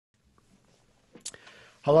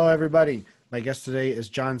Hello, everybody. My guest today is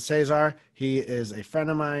John Cesar. He is a friend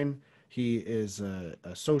of mine. He is a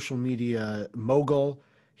social media mogul.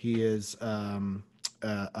 He is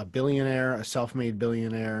a billionaire, a self-made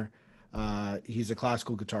billionaire. He's a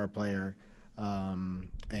classical guitar player,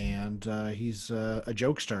 and he's a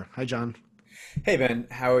jokester. Hi, John. Hey Ben,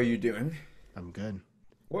 how are you doing? I'm good.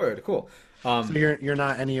 Word, cool. So Um, you're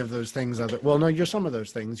not any of those things. Well, no, you're some of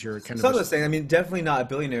those things. You're kind of some of those things. I mean, definitely not a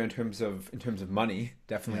billionaire in terms of money.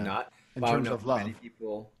 Definitely yeah, not. in But I don't terms know of many love.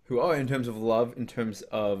 people who are in terms of love, in terms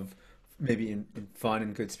of maybe in fun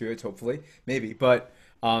and good spirits. Hopefully, maybe. But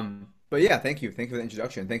yeah, thank you for the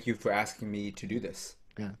introduction. Thank you for asking me to do this.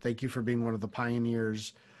 Yeah, thank you for being one of the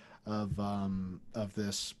pioneers of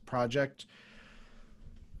this project.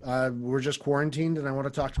 We're just quarantined, and I want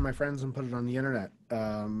to talk to my friends and put it on the internet.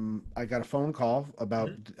 I got a phone call about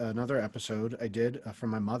Mhm. another episode I did from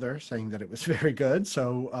my mother saying that it was very good.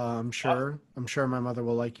 So Awesome. I'm sure my mother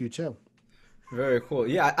will like you too. Very cool.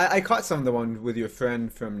 Yeah, I caught some of the one with your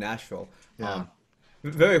friend from Nashville. Yeah,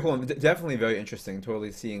 Very cool. Definitely very interesting.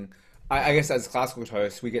 Totally seeing. I guess as classical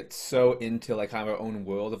guitarists, we get so into like kind of our own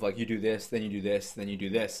world of like you do this, then you do this, then you do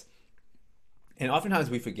this, and oftentimes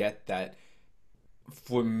we forget that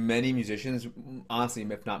for many musicians, honestly,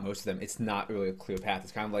 if not most of them, it's not really a clear path.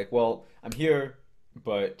 It's kind of like, well, I'm here,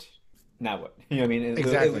 but now what? You know what I mean?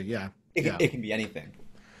 exactly. Yeah, yeah. It can be anything.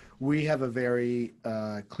 We have a very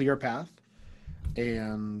clear path,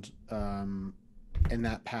 and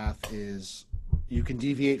that path is you can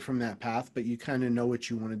deviate from that path, but you kind of know what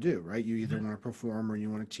you want to do, right? You either Mhm. want to perform or you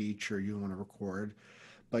want to teach or you want to record.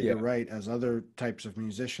 But you're Yeah. right, as other types of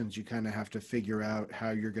musicians, you kind of have to figure out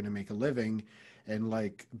how you're going to make a living. And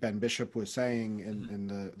like Ben Bishop was saying Mhm. in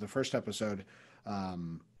the first episode,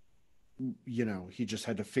 um, he just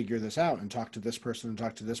had to figure this out and talk to this person and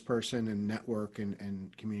talk to this person and network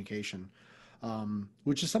and communication,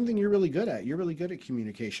 which is something you're really good at. You're really good at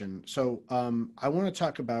communication. So I want to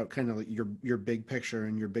talk about kind of like your big picture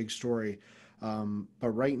and your big story. But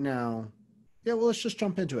right now, yeah, well, let's just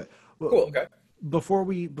jump into it. Well, Cool. Okay. before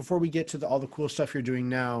we get to all the cool stuff you're doing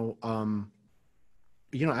now,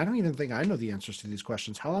 I don't even think I know the answers to these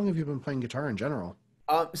questions. How long have you been playing guitar in general?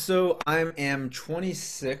 So I am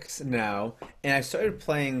 26 now, and I started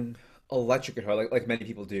playing electric guitar like many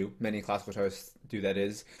people do, many classical guitarists do. That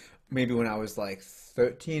is, maybe when I was like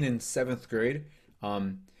 13 in seventh grade.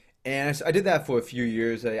 Um, and I did that for a few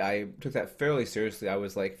years. I took that fairly seriously. I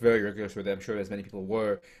was like very rigorous with it. I'm sure as many people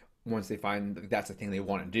were once they find that that's the thing they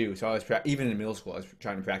want to do. So even in middle school, I was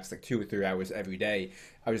trying to practice like 2 or 3 hours every day.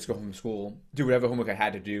 I would just go home from school, do whatever homework I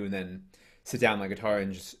had to do, and then sit down on my guitar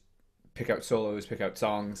and just pick out solos, pick out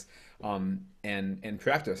songs, and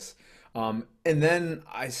practice. And then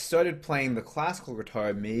I started playing the classical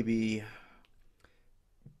guitar maybe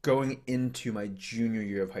going into my junior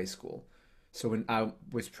year of high school. So when I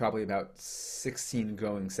was probably about 16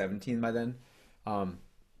 going 17 by then. Um,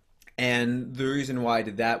 and the reason why I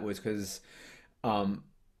did that was because um,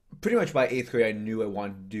 pretty much by eighth grade, I knew I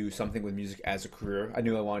wanted to do something with music as a career. I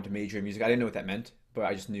knew I wanted to major in music. I didn't know what that meant, but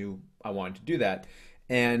I just knew I wanted to do that.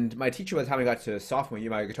 And my teacher, by the time I got to sophomore year,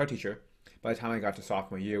 my guitar teacher, by the time I got to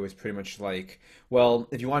sophomore year, was pretty much like, well,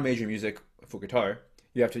 if you want to major in music for guitar,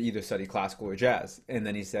 you have to either study classical or jazz. And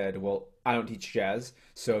then he said, well, I don't teach jazz,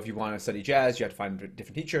 so if you want to study jazz, you have to find a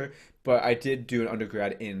different teacher. But I did do an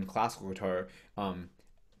undergrad in classical guitar, um,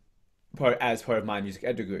 as part of my music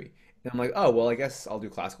ed degree. And I'm like, oh well, I guess I'll do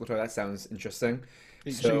classical guitar. That sounds interesting.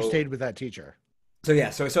 So you So stayed with that teacher.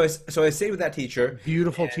 so I stayed with that teacher.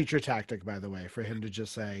 Beautiful teacher tactic, by the way, for him to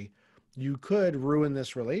just say, you could ruin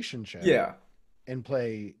this relationship Yeah, and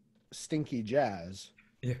play stinky jazz.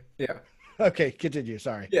 yeah. Okay, continue.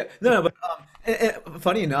 Sorry. Yeah, no, but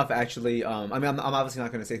funny enough, actually, I mean, I'm obviously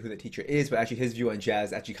not going to say who the teacher is, but actually, his view on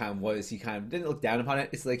jazz actually kind of was he kind of didn't look down upon it.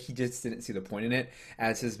 It's like he just didn't see the point in it,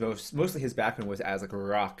 as mostly his background was as like a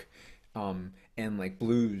rock, and like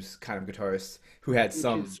blues kind of guitarist who had Which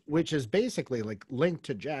some. is which is basically like linked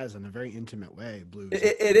to jazz in a very intimate way, blues.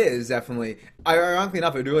 It is definitely, ironically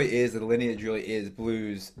enough, it really is the lineage really is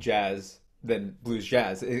blues, jazz, then blues,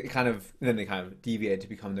 jazz. It kind of then they kind of deviated to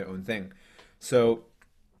become their own thing. So.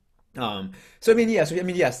 So I mean, yes,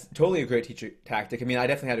 yes, totally a great teacher tactic. I mean, I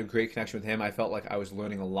definitely had a great connection with him. I felt like I was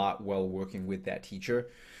learning a lot while working with that teacher.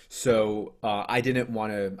 So I didn't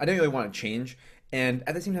really want to change. And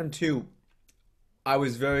at the same time, too, I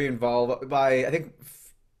was very involved by, I think,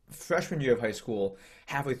 freshman year of high school.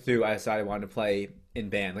 Halfway through, I decided I wanted to play in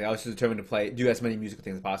band. Like I was determined to do as many musical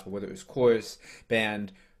things as possible, whether it was chorus,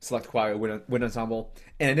 band, select choir, wind ensemble,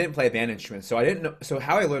 and I didn't play a band instrument. So I didn't know. So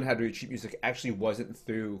how I learned how to read sheet music actually wasn't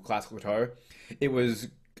through classical guitar. It was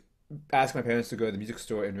ask my parents to go to the music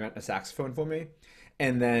store and rent a saxophone for me,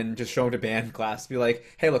 and then just show them to band class, be like,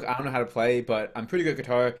 "Hey, look, I don't know how to play, but I'm pretty good at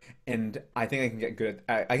guitar, and I think I can get good.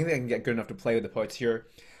 I think I can get good enough to play with the parts here.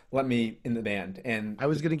 Let me in the band." And I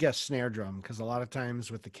was gonna guess snare drum because a lot of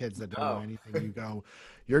times with the kids that don't know oh, anything, you go,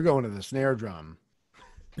 "You're going to the snare drum,"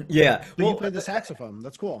 yeah, but you well, play the saxophone.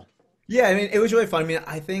 That's cool. yeah, I mean, it was really fun. I mean,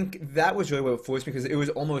 I think that was really what forced me because it was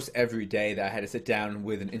almost every day that I had to sit down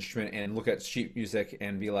with an instrument and look at sheet music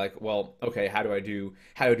and be like, well, okay, how do I do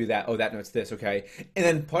that? Oh, that note's this, okay. And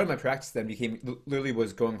then part of my practice then became literally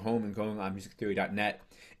was going home and going on musictheory.net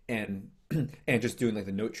and and just doing like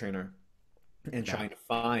the note trainer and Yeah, trying to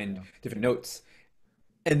find yeah, different notes.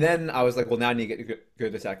 And then I was like, well, now I need to get good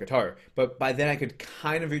at this at guitar. But by then I could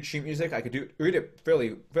kind of read sheet music. I could read it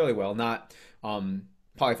fairly well, not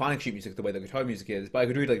polyphonic sheet music the way the guitar music is, but I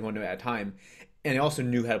could read like one note at a time. And I also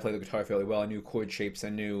knew how to play the guitar fairly well. I knew chord shapes. I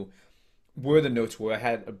knew where the notes were. I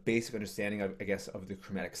had a basic understanding of, I guess, of the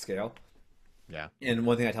chromatic scale. yeah. And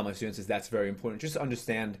one thing I tell my students is that's very important, just to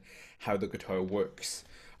understand how the guitar works.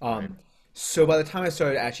 Right. Um, so by the time I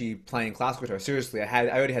started actually playing classical guitar seriously, I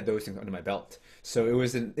already had those things under my belt. So it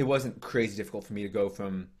wasn't crazy difficult for me to go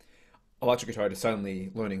from electric guitar to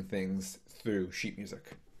suddenly learning things through sheet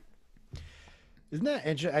music. Isn't that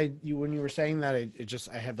interesting? When you were saying that,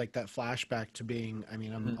 I had like that flashback to being. I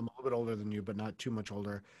mean, I'm Mhm. I'm a little bit older than you, but not too much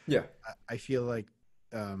older. Yeah. I feel like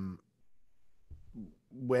um,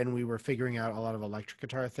 when we were figuring out a lot of electric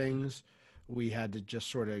guitar things, we had to just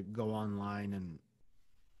sort of go online and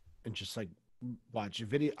just like watch a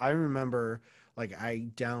video. I remember like I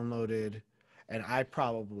downloaded, and I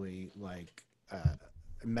probably like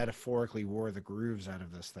metaphorically wore the grooves out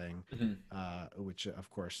of this thing, Mhm. which of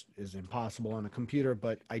course is impossible on a computer.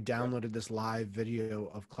 But I Yeah. downloaded this live video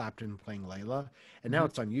of Clapton playing Layla, and now Mhm.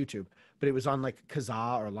 it's on YouTube. But it was on like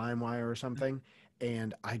Kazaa or LimeWire or something.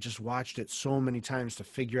 And I just watched it so many times to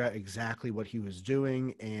figure out exactly what he was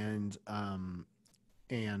doing, and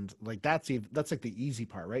like that's like the easy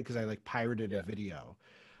part, right? Because I like pirated a Yeah. video,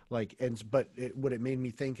 like, and but what it made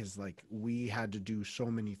me think is like we had to do so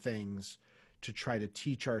many things to try to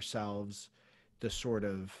teach ourselves the sort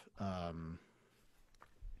of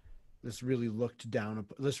this really looked down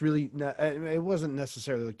upon this really it wasn't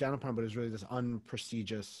necessarily looked down upon, but it was really this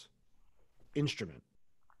unprestigious instrument.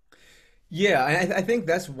 Yeah, I think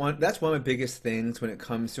that's one of the biggest things when it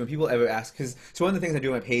comes to when people ever ask because so one of the things I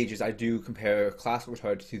do on my page is I do compare classical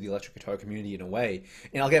guitar to the electric guitar community in a way,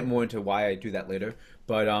 and I'll get more into why I do that later.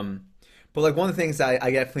 But like one of the things I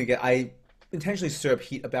definitely get I intentionally stir up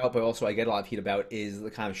heat about, but also I get a lot of heat about is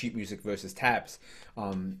the kind of sheet music versus tabs,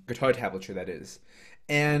 guitar tablature that is,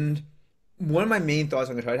 and one of my main thoughts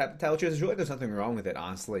on guitar tablature is really there's nothing wrong with it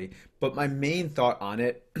honestly, but my main thought on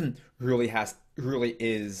it really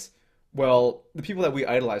is. Well, the people that we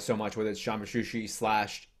idolize so much, whether it's John Petrucci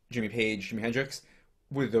slash Jimmy Page, Jimi Hendrix,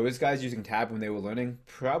 were those guys using tab when they were learning?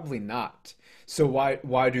 Probably not. So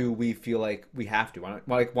why do we feel like we have to?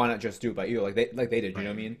 Why not just do it by ear like they did? You know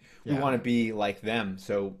what I Right. mean? We Yeah, want to be like them,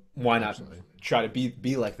 so why not absolutely. try to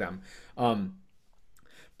be like them? Um,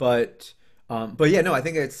 but but yeah, no, I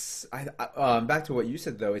think back to what you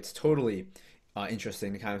said though. It's totally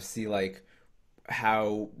interesting to kind of see like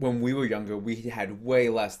how when we were younger we had way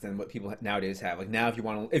less than what people nowadays have. Like now, if you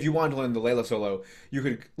wanted to learn the Layla solo, you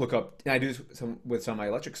could look up. And I do some with some of my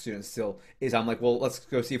electric students still. Is I'm like, well, let's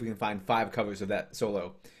go see if we can find 5 covers of that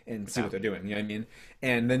solo and see Yeah, what they're doing. You know what I mean?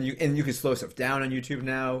 And then you can slow stuff down on YouTube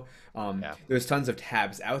now. yeah. There's tons of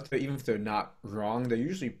tabs out there, even if they're not wrong. They're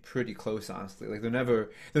usually pretty close, honestly. Like they're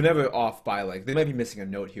never off by like they might be missing a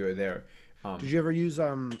note here or there. Did Um, you ever use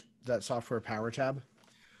that software Power Tab?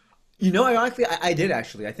 ironically, I did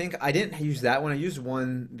actually. I think I didn't use that one. I used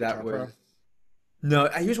one that Guitar was Pro? no.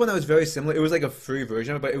 I used one that was very similar. It was like a free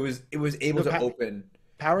version, but it was able No, to open.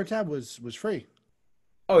 Power Tab was free.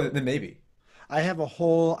 Oh, then maybe. I have a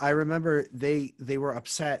whole. I remember they were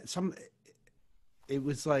upset. It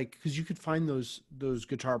was like because you could find those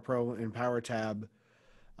Guitar Pro and Power Tab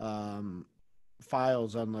um,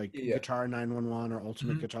 files on like Yeah. Guitar 911 or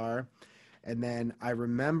Ultimate Hmm. Guitar. And then I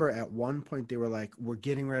remember at one point they were like, "We're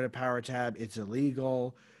getting rid of Power Tab. It's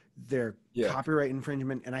illegal. They're Yeah. copyright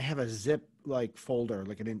infringement." And I have a zip like folder,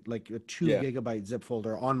 like a two Yeah. gigabyte zip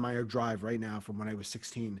folder on my drive right now from when I was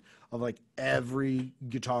 16 of like every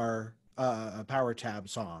guitar Power Tab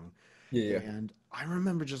song. Yeah. Yeah. And I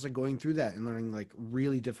remember just like going through that and learning like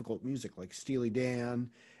really difficult music like Steely Dan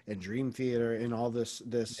and Dream Theater and all this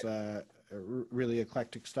really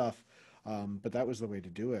eclectic stuff. But that was the way to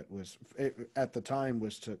do it. At the time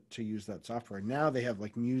was to use that software. Now they have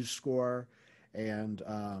like Muse Score and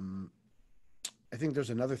I think there's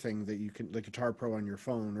another thing that you can, like Guitar Pro on your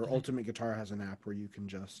phone, or Mhm. Ultimate Guitar has an app where you can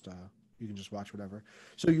just watch whatever.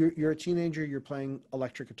 So you're a teenager, you're playing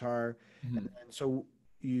electric guitar, Mhm. and so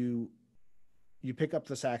you you pick up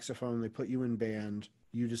the saxophone, they put you in band,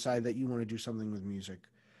 you decide that you want to do something with music.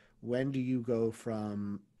 When do you go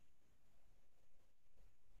from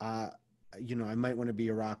uh I might want to be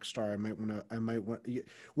a rock star, I might want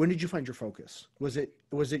when did you find your focus? Was it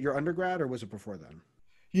your undergrad or was it before then?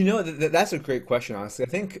 That's a great question, honestly. I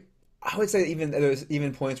think I would say even there's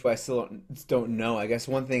even points where I still don't know. I guess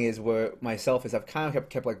one thing is where myself is I've kind of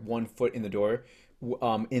kept like one foot in the door,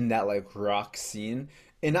 in that like rock scene,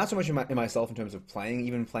 and not so much in myself in terms of playing,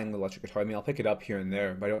 even playing the electric guitar. I mean, I'll pick it up here and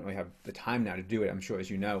there, but I don't really have the time now to do it. I'm sure, as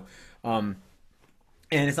you know. Um,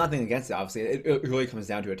 and it's nothing against it, obviously. It really comes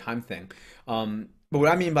down to a time thing. But what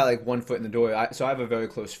I mean by like one foot in the door, so I have a very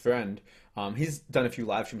close friend. He's done a few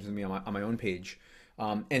live streams with me on my own page.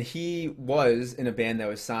 And he was in a band that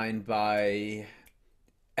was signed by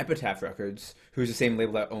Epitaph Records, who's the same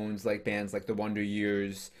label that owns like bands like The Wonder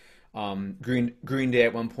Years, Green Day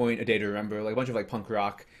at one point, A Day to Remember, like a bunch of like punk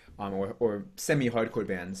rock, or semi-hardcore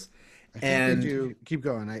bands. I think they And do. Keep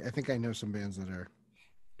going. I think I know some bands that are.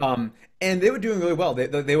 Um, and they were doing really well.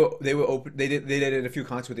 They were open. They did a few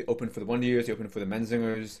concerts where they opened for the Wonder Years. They opened for the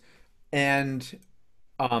Menzingers, and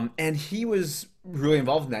and he was really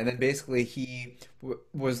involved in that. And then basically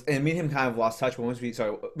was, and me and him kind of lost touch. But once we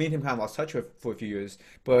sorry, me and him kind of lost touch for a few years.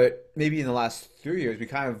 But maybe in the last 3 years, we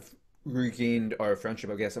kind of regained our friendship,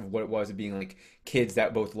 I guess, of what it was of being like kids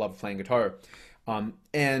that both loved playing guitar.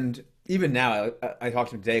 And even now, I talked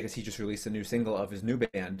to him today because he just released a new single of his new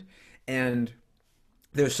band, and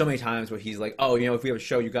there's so many times where he's like, "Oh, if we have a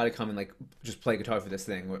show, you got to come and like just play guitar for this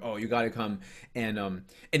thing." Or, "Oh, you got to come and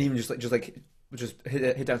even just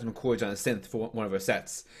hit down some chords on a synth for one of our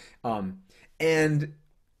sets." And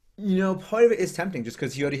part of it is tempting just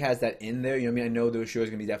because he already has that in there. I mean, I know those shows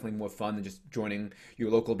are gonna be definitely more fun than just joining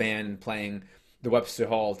your local band and playing the Webster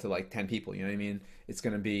Hall to like 10 people. You know what I mean? It's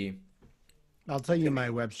gonna be I'll tell it's you gonna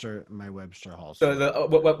be My Webster Hall story.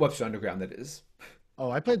 the Webster Underground, that is.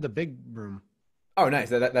 Oh, I played the big room. Oh, nice.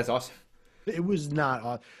 That's awesome. It was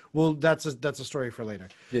not. Well, that's a story for later.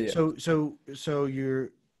 Yeah, yeah. So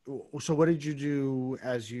what did you do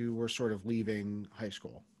as you were sort of leaving high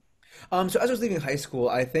school? So as I was leaving high school,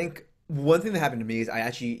 I think one thing that happened to me is I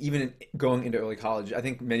actually, even going into early college, I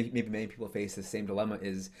think maybe many people face the same dilemma.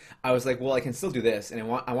 Is I was like, well, I can still do this, and I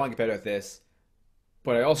want to get better at this,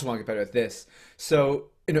 but I also want to get better at this. So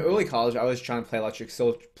in early college, I was trying to play electric,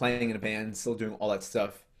 still playing in a band, still doing all that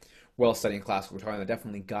stuff while studying classical guitar, and that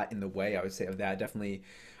definitely got in the way, I would say, of that. Definitely,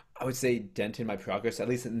 I would say dented my progress, at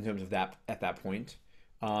least in terms of that at that point.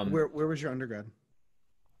 Um, Where was your undergrad?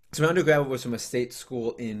 so my undergrad was from a state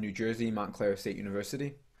school in New Jersey, Montclair State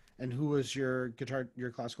University. And who was your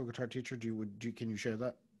classical guitar teacher? Can you share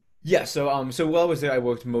that? Yeah, so while I was there, I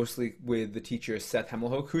worked mostly with the teacher Seth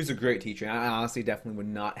Hemmelhoek, who's a great teacher. And I honestly definitely would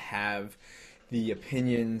not have the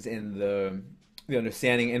opinions and the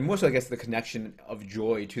understanding, and more so, I guess, the connection of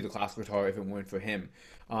joy to the classical guitar if it weren't for him.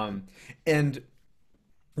 And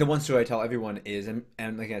the one story I tell everyone is, and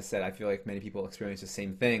like I said, I feel like many people experience the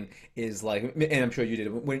same thing. Is like, and I'm sure you did.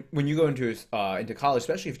 When you go into college,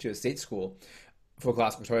 especially if you're to a state school for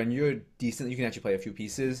classical guitar, and you're decent, you can actually play a few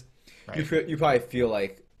pieces. Right. You probably feel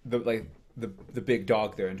like the big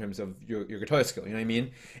dog there in terms of your guitar skill. You know what I mean?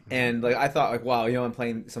 Mhm. And like I thought, like wow, I'm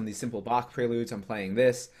playing some of these simple Bach preludes. I'm playing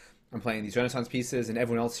this. I'm playing these Renaissance pieces, and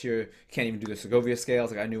everyone else here can't even do the Segovia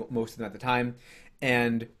scales. Like I knew most of them at the time,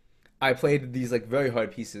 and I played these like very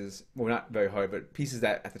hard pieces. Well, not very hard, but pieces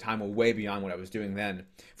that at the time were way beyond what I was doing then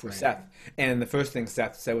for Right. Seth. And the first thing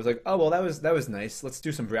Seth said was like, "Oh well, that was nice. Let's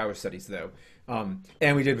do some Brouwer studies though."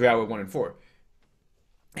 And we did Brouwer 1 and 4,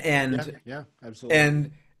 Yeah. and Yeah. Absolutely.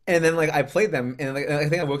 and and then like I played them, and like I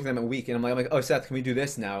think I worked with them a week, and I'm like, "Oh Seth, can we do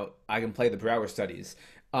this now? I can play the Brouwer studies."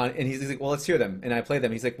 And he's like, "Well, let's hear them." And I played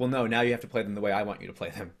them. He's like, "Well, no, now you have to play them the way I want you to play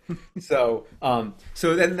them." So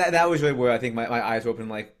then that was really where I think my eyes were open.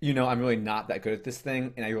 Like, I'm really not that good at this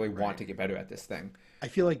thing, and I really want Right. to get better at this thing. I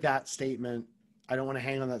feel like that statement. I don't want to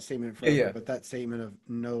hang on that statement Yeah, forever, yeah, but that statement of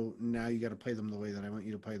no, now you got to play them the way that I want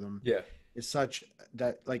you to play them yeah. is such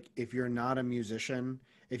that, like, if you're not a musician,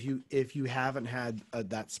 if you haven't had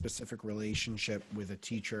that specific relationship with a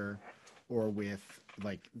teacher or with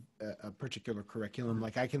like a particular curriculum,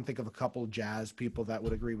 like I can think of a couple jazz people that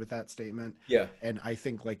would agree with that statement, Yeah. and I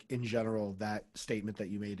think like in general that statement that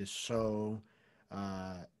you made is so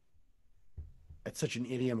uh it's such an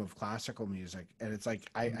idiom of classical music, and it's like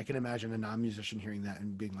I can imagine a non-musician hearing that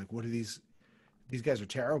and being like, what are these guys are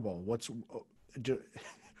terrible. Do,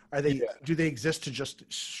 Are they, Yeah. do they exist to just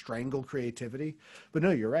strangle creativity? But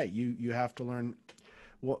no, you're right. You have to learn,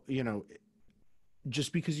 well,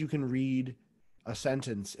 just because you can read a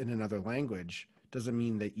sentence in another language doesn't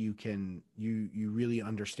mean that you really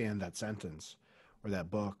understand that sentence or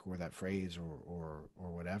that book or that phrase or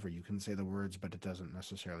whatever. You can say the words, but it doesn't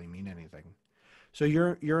necessarily mean anything. So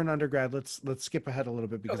you're an undergrad. Let's skip ahead a little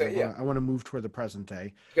bit because Okay, yeah. I want to move toward the present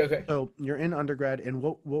day. Okay, okay. So you're in undergrad, and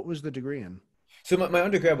what was the degree in? So my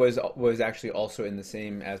undergrad was actually also in the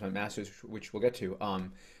same as my master's, which we'll get to,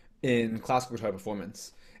 in classical guitar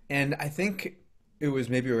performance. And I think it was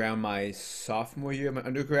maybe around my sophomore year of my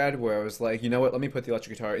undergrad where I was like, you know what, let me put the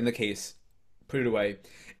electric guitar in the case, put it away,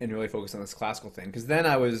 and really focus on this classical thing. Because then,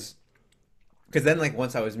 like,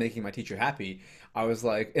 once I was making my teacher happy, I was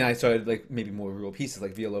like, and I started, like, maybe more real pieces,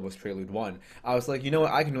 like Villalobos Prelude 1. I was like, you know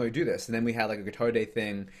what, I can really do this. And then we had, like, a guitar day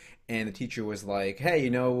thing, and the teacher was like, hey,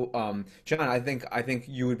 John, I think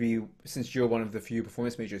you would be, since you're one of the few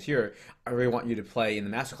performance majors here, I really want you to play in the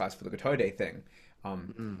master class for the guitar day thing.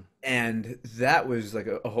 Um, Mm. and that was, like,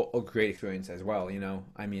 a great experience as well, I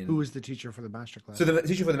Who mean, was the teacher for the master so class? the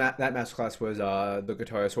teacher for that master class was the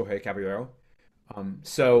guitarist Jorge Caballero.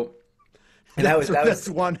 So, and that was, that That's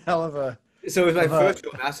was one hell of a So it was my of a first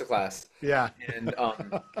real masterclass, yeah. and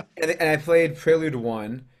and I played Prelude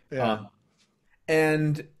One, Yeah. um,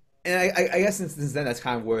 and I guess since then that's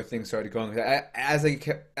kind of where things started going.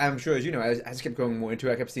 I'm sure as you know, as I kept going more into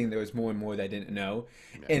it, I kept seeing there was more and more that I didn't know,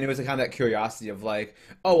 Yeah. and it was like kind of that curiosity of like,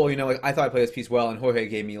 oh well, like I thought I played this piece well, and Jorge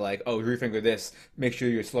gave me like, oh, refinger this, make sure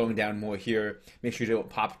you're slowing down more here, make sure you don't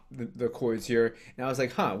pop the chords here, and I was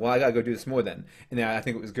like, huh, well I gotta go do this more then, and then I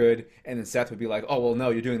think it was good, and then Seth would be like, oh well,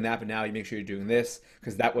 no, you're doing that, but now you make sure you're doing this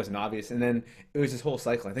because that wasn't obvious, and then it was this whole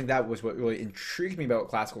cycle. I think that was what really intrigued me about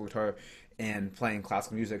classical guitar and playing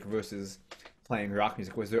classical music versus playing rock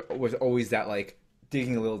music was there was always that like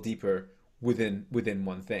digging a little deeper within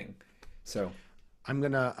one thing. So I'm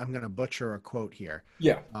gonna butcher a quote here.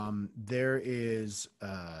 yeah, There is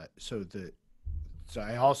so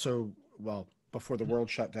I also, well, before the world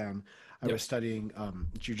shut down, I yep, was studying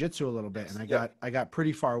jujitsu a little bit, and yep, I got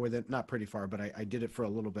pretty far with it. Not pretty far, but I did it for a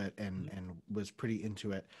little bit and was pretty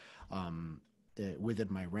into it within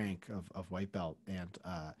my rank of white belt. And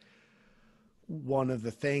one of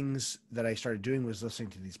the things that I started doing was listening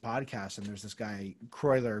to these podcasts. And there's this guy,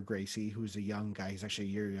 Croyler Gracie, who's a young guy. He's actually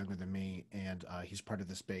a year younger than me. And he's part of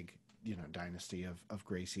this big, dynasty of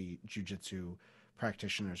Gracie jiu-jitsu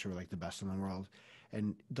practitioners who are like the best in the world.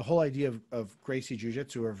 And the whole idea of Gracie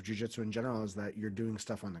jiu-jitsu or of jiu-jitsu in general is that you're doing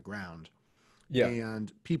stuff on the ground. yeah,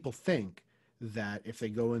 And people think that if they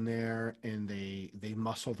go in there and they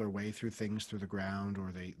muscle their way through things through the ground,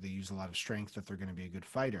 or they use a lot of strength, that they're going to be a good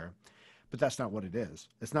fighter. But that's not what it is.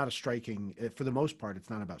 It's not a striking, for the most part, it's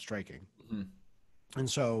not about striking. hmm, And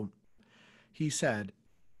so he said,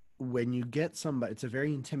 when you get somebody, it's a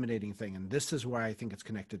very intimidating thing. And this is why I think it's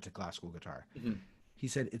connected to classical guitar. hmm, He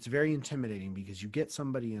said, it's very intimidating because you get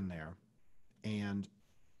somebody in there and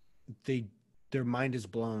they, their mind is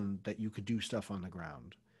blown that you could do stuff on the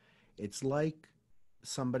ground. It's like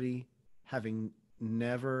somebody having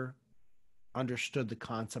never understood the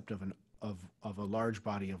concept of a large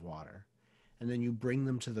body of water, and then you bring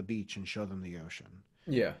them to the beach and show them the ocean,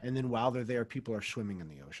 yeah, and then while they're there, people are swimming in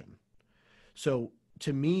the ocean. So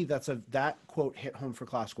to me, that quote hit home for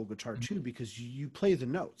classical guitar too, mhm, because you play the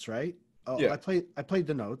notes, right? Oh, yeah, I played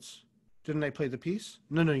the notes. Didn't I play the piece?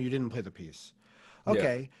 No, no, you didn't play the piece. yeah.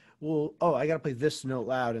 Okay. Well, oh, I got to play this note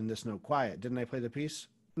loud and this note quiet. Didn't I play the piece?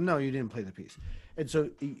 No, you didn't play the piece. And so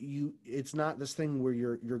it's not this thing where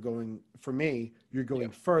you're going, for me, you're Yeah.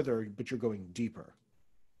 going further, but you're going deeper.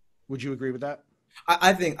 Would you agree with that?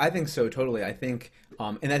 I think so totally. And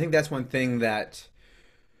I think that's one thing that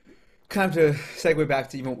kind of to segue back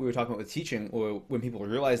to even what we were talking about with teaching, or when people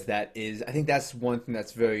realize that is, I think that's one thing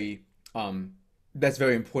that's very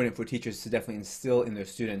important for teachers to definitely instill in their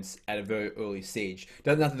students at a very early stage.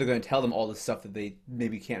 Not that they're going to tell them all the stuff that they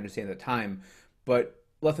maybe can't understand at the time, but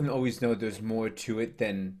let them always know there's more to it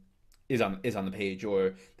than is on the page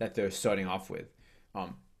or that they're starting off with.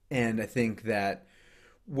 Um, and I think that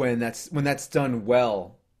when that's done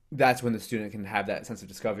well, that's when the student can have that sense of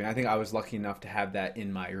discovery. And I think I was lucky enough to have that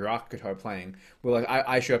in my rock guitar playing, where like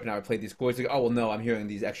I show up and I would play these chords, like, oh well, no, I'm hearing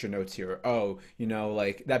these extra notes here. Or, oh,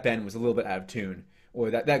 like that bend was a little bit out of tune,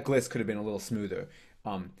 or that gliss could have been a little smoother.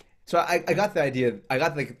 So I got the idea. I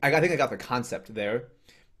think I got the concept there,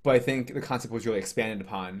 but I think the concept was really expanded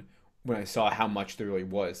upon when I saw how much there really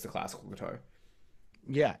was to classical guitar.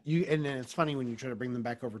 Yeah. And then it's funny when you try to bring them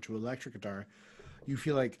back over to electric guitar, you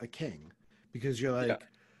feel like a king because you're Yeah. like,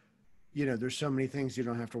 there's so many things you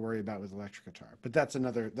don't have to worry about with electric guitar. But that's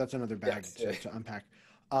another bag Yes. Yeah. to unpack.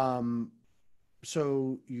 Um,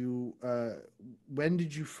 so you when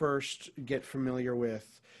did you first get familiar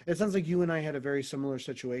with it? Sounds like you and I had a very similar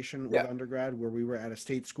situation with Yeah. undergrad where we were at a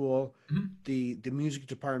state school. Mhm. The music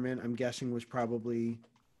department, I'm guessing, was probably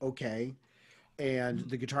okay, and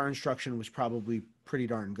the guitar instruction was probably pretty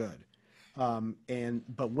darn good. And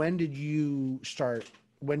but when did you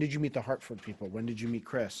meet the Hartford people? When did you meet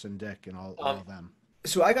Chris and Dick and all Um, of them?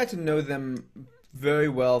 so I got to know them very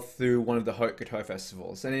well through one of the Heart Guitar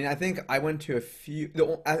Festivals. And I think I went to a few,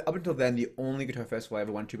 up until then, the only guitar festival I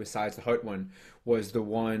ever went to besides the Heart one was the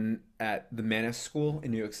one at the Manus School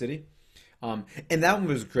in New York City. And that one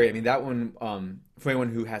was great. I mean, that one, for anyone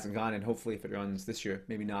who hasn't gone, and hopefully if it runs this year,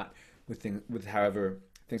 maybe not with however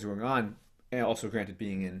things are going on, and also granted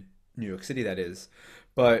being in New York City, that is.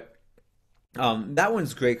 But that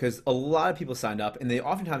one's great because a lot of people signed up, and they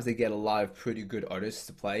get a lot of pretty good artists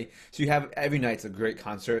to play. So you have every night's a great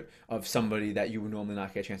concert of somebody that you would normally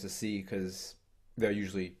not get a chance to see because they're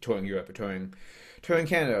usually touring Europe or touring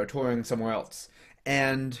Canada or touring somewhere else.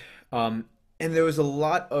 And and there was a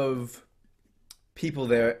lot of people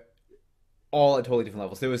there all at totally different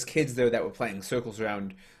levels. There was kids there that were playing circles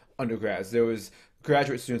around undergrads. There was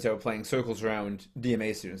graduate students that were playing circles around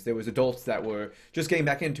DMA students. There was adults that were just getting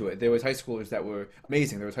back into it. There was high schoolers that were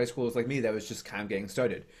amazing. There was high schoolers like me that was just kind of getting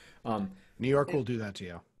started. Um, New York will do that to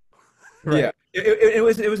you, yeah, right? it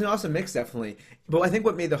was an awesome mix, definitely. But I think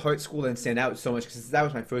what made the Heart School then stand out so much because that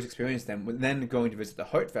was my first experience then. Then going to visit the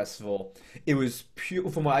Heart Festival, it was pure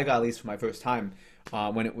from what I got at least for my first time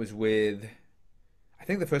when it was with. I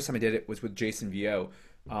think the first time I did it was with Jason Vio.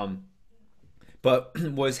 Um, but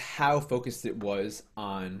was how focused it was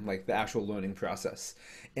on like the actual learning process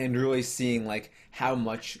and really seeing like how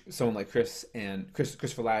much someone like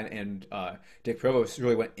Christopher Ladd and Dick Provost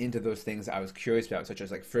really went into those things I was curious about, such as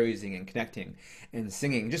like phrasing and connecting and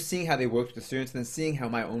singing, just seeing how they worked with the students and then seeing how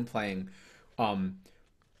my own playing um,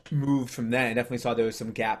 moved from then. I definitely saw there was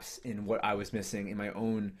some gaps in what I was missing in my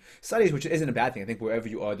own studies, which isn't a bad thing. I think wherever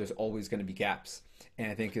you are, there's always going to be gaps,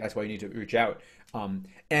 and I think that's why you need to reach out. And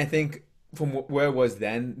I think from where I was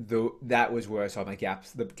then, though, that was where I saw my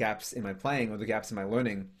gaps, the gaps in my playing or the gaps in my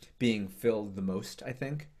learning being filled the most. I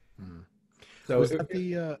think Mhm. so. Was that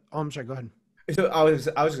the? Oh, I'm sorry. Go ahead. So I was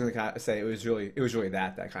going to kind of say it was really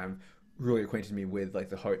that kind of really acquainted me with like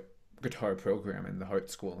the Heart guitar program and the Heart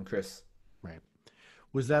School and Chris. Right.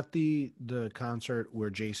 Was that the concert where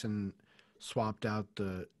Jason swapped out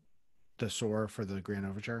the Soar for the Grand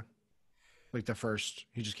Overture? Like the first,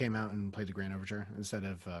 he just came out and played the Grand Overture instead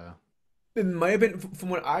of It might have been from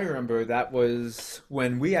what I remember. That was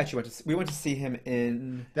when we actually went to see him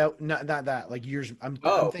in. that. Not that. Like years. I'm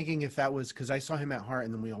Oh, thinking if that was because I saw him at Heart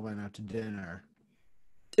and then we all went out to dinner.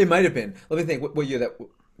 it might have been. Let me think. What year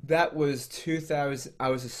that was 2000. I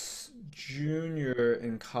was a junior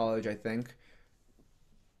in college, I think.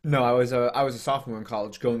 No, I was a sophomore in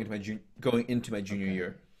college going into my junior Okay.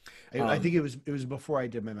 year. I Um, think it was before I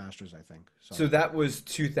did my master's. I think so. so that was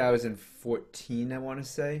 2014, I want to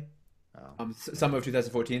say. Oh, Summer of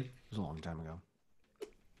 2014. it was a long time ago.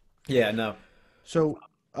 Yeah, no. So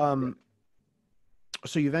um,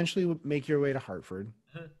 so you eventually make your way to Hartford.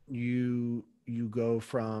 You go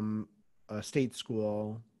from a state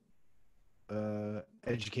school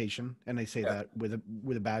education, and I say Yeah, that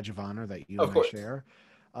with a badge of honor that you of and I course. share,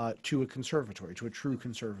 to a conservatory, to a true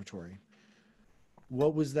conservatory.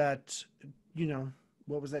 What was that? You know,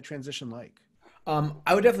 what was that transition like?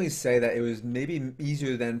 I would definitely say that it was maybe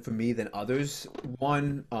easier than for me than others.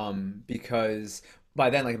 One, because by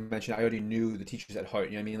then, like I mentioned, I already knew the teachers at heart.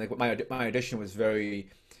 You know what I mean? Like my audition was very,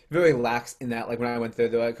 very lax in that. Like when I went there,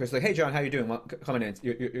 they're like, "Chris, like, hey John, how you doing? Well, coming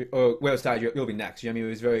in, or where outside, you'll be next." You know what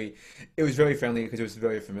I mean? It was very friendly because it was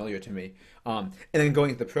very familiar to me. And then going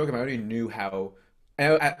into the program, I already knew how.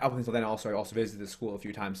 And up until then, also I also visited the school a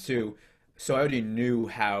few times too, so I already knew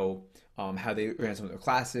how they ran some of their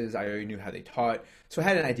classes. I already knew how they taught, so I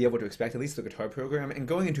had an idea of what to expect, at least the guitar program. And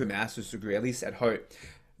going into a master's degree, at least at heart,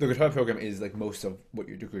 the guitar program is like most of what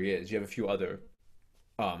your degree is. You have a few other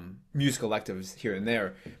music electives here and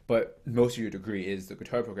there, but most of your degree is the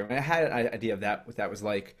guitar program. And I had an idea of that, what that was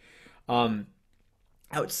like. Um,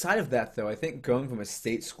 Outside of that, though, I think going from a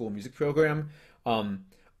state school music program, um,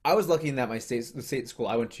 I was lucky in that the state school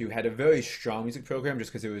I went to had a very strong music program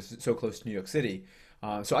just because it was so close to New York City.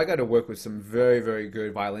 So I got to work with some very, very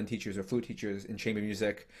good violin teachers or flute teachers in chamber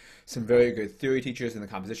music, some very good theory teachers in the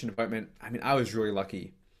composition department. I mean, I was really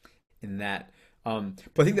lucky in that. But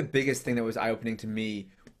I think the biggest thing that was eye-opening to me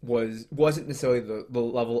wasn't necessarily the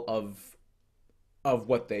level of of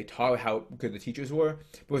what they taught, how good the teachers were,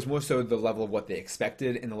 but it was more so the level of what they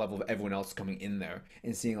expected and the level of everyone else coming in there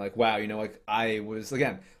and seeing like, wow, like I was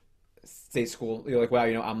again state school, like wow,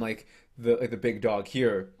 I'm like the big dog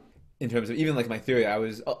here in terms of even like my theory. I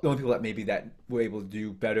was the only people that maybe that were able to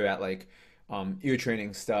do better at like ear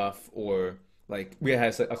training stuff or like we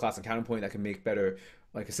had a class in counterpoint that could make better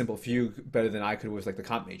like a simple fugue better than I could was like the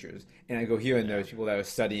comp majors. And I go here and Yeah. there's people that are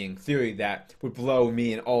studying theory that would blow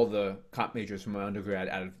me and all the comp majors from my undergrad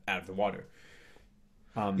out of the water.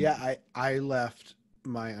 Um, Yeah, I left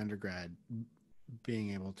my undergrad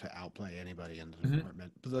being able to outplay anybody in the mhm.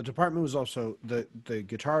 department. But the department was also the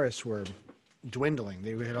guitarists were dwindling.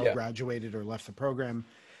 They had all Yeah, graduated or left the program,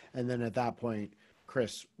 and then at that point,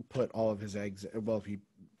 Chris put all of his eggs. Well, he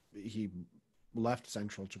left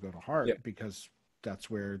Central to go to yeah, Hart because that's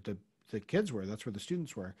where the kids were. That's where the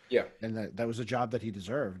students were, yeah. and that was a job that he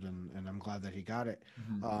deserved, and I'm glad that he got it.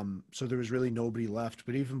 Mhm. So there was really nobody left.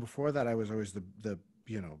 But even before that, I was always the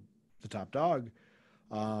the top dog.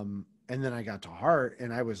 And then I got to Hart,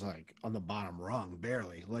 and I was like on the bottom rung,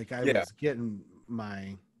 barely. Like I Yeah. was getting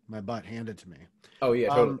my butt handed to me. Oh yeah,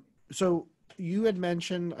 totally. Um, so you had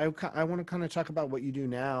mentioned I want to kind of talk about what you do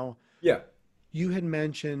now. Yeah. You had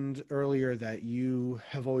mentioned earlier that you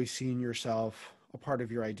have always seen yourself a part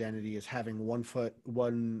of your identity as having one foot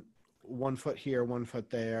here, one foot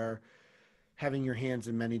there, having your hands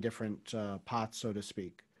in many different pots, so to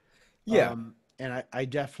speak. Yeah. And I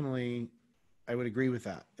definitely I would agree with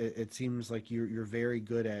that. It seems like you're very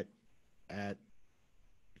good at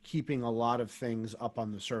keeping a lot of things up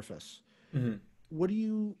on the surface. Mhm. What are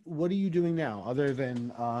you doing now other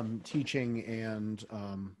than teaching and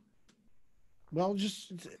well,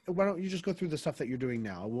 just why don't you just go through the stuff that you're doing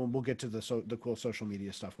now? We'll get to the cool social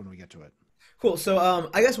media stuff when we get to it. Cool. So,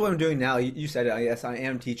 I guess what I'm doing now, you said it. I guess I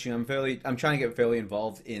am teaching. I'm trying to get fairly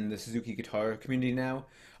involved in the Suzuki guitar community now.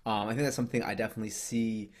 I think that's something I definitely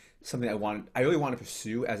see, something I really want to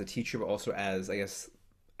pursue as a teacher, but also as, I guess,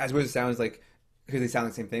 as weird as it sounds like, because they sound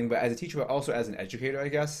the same thing, but as a teacher, but also as an educator, I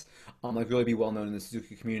guess, like really be well known in the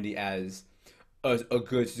Suzuki community as a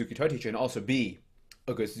good Suzuki guitar teacher and also be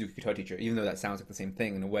a good Suzuki guitar teacher, even though that sounds like the same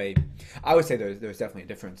thing in a way. I would say there's definitely a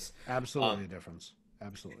difference. Absolutely a difference.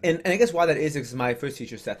 Absolutely. And I guess why that is because my first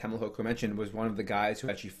teacher, Seth Hemmelhoek, who I mentioned, was one of the guys who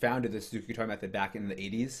actually founded the Suzuki guitar method back in the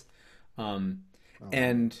 80s. Um, Oh wow.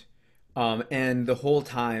 and and the whole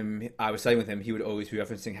time I was studying with him, he would always be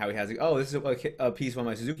referencing how he has like, oh, this is a piece one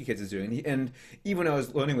of my Suzuki kids is doing. And even when I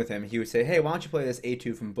was learning with him, he would say, hey, why don't you play this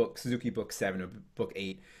A2 from Suzuki Book 7 or Book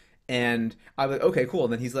 8? And I was like, okay, cool.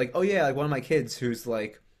 And then he's like, oh yeah, like one of my kids who's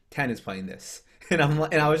like 10 is playing this. And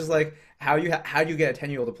I was just like, how do you get a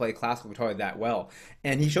 10-year-old to play classical guitar that well?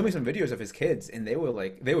 And he showed me some videos of his kids, and they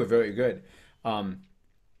were very good. Um,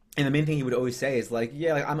 and the main thing he would always say is like,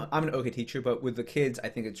 yeah, like I'm an okay teacher, but with the kids, I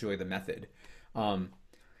think it's really the method. Um,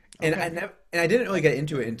 and Okay. I didn't really get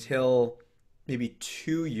into it until maybe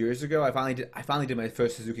 2 years ago. I finally did my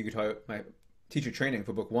first Suzuki guitar my teacher training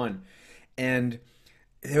for book one, and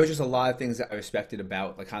there was just a lot of things that I respected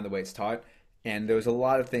about like kind of the way it's taught. And there was a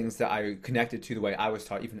lot of things that I connected to the way I was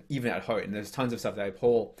taught, even at heart. And there's tons of stuff that I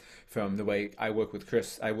pull from the way I work with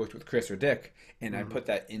Chris. I worked with Chris or Dick, and I Hmm. put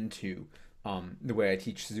that into the way I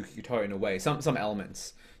teach Suzuki guitar in a way, some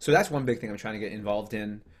elements. So that's one big thing I'm trying to get involved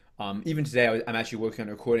in. Even today, I'm actually working on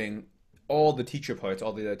recording all the teacher parts,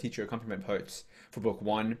 all the teacher accompaniment parts for book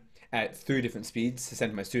one at 3 different speeds to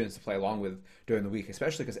send to my students to play along with during the week,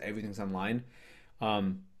 especially because everything's online.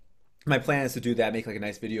 Um, my plan is to do that, make like a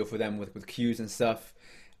nice video for them with cues and stuff,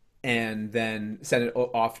 and then send it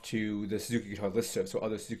off to the Suzuki Guitar listserv so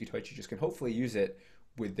other Suzuki guitar teachers can hopefully use it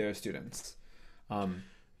with their students. Um,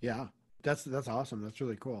 Yeah, that's awesome. That's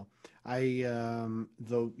really cool. I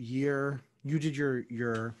the year you did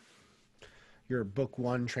your book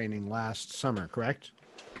one training last summer, correct?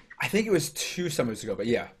 I think it was 2 summers ago, but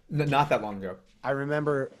yeah, not that long ago. I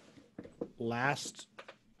remember last.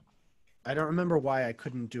 I don't remember why I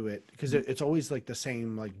couldn't do it because it's always like the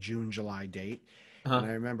same like June July date. And Uh-huh.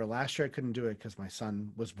 I remember last year I couldn't do it because my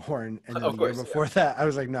son was born, and then the Of year course, yeah. before that I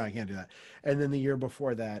was like, no, I can't do that. And then the year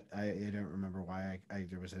before that, I don't remember why I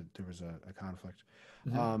there was a conflict.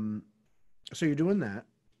 Mhm. Um, so you're doing that.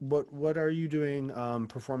 What are you doing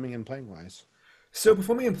performing and playing wise? So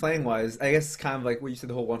performing and playing wise, I guess it's kind of like what you said,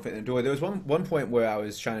 the whole one foot in the door. There was one point where I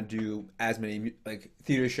was trying to do as many like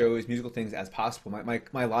theater shows, musical things as possible.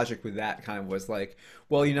 My logic with that kind of was like,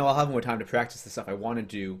 well, I'll have more time to practice the stuff I want to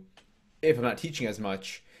do if I'm not teaching as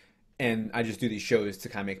much, and I just do these shows to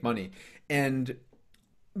kind of make money. And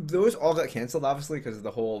those all got canceled, obviously, because of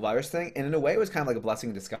the whole virus thing. And in a way, it was kind of like a blessing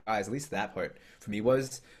in disguise. At least that part for me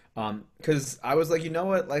was. Because I was like, you know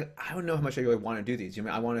what? Like, I don't know how much I really want to do these.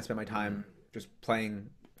 I want to spend my Mm. time just playing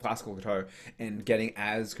classical guitar and getting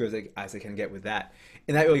as good as I can get with that.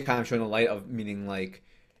 And that really kind of shone a light of meaning like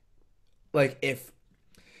if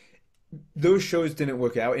those shows didn't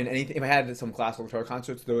work out and anything, if I had some classical guitar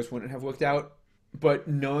concerts, those wouldn't have worked out. But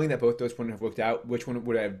knowing that both those wouldn't have worked out, which one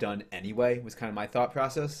would I have done anyway was kind of my thought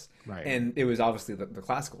process. Right. And it was obviously the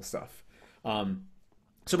classical stuff. Um,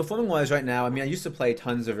 so performing wise, right now, I mean, I used to play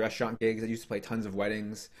tons of restaurant gigs. I used to play tons of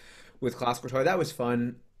weddings with classical guitar. That was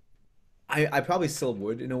fun. I probably still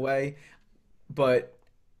would in a way, but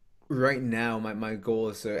right now my goal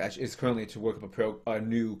is currently to work up a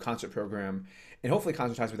new concert program and hopefully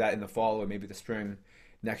concertize with that in the fall or maybe the spring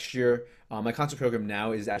next year. My concert program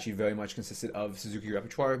now is actually very much consisted of Suzuki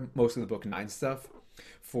repertoire, mostly the Book 9 stuff.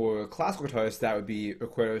 For classical guitarists, that would be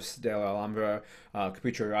Recuerdos de la Alhambra,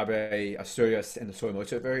 Capriccio Rabe, Asturias, and the Solo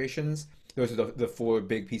Mozart variations. Those are the four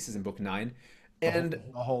big pieces in Book 9. And,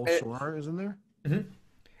 The whole and score is in there. mhm.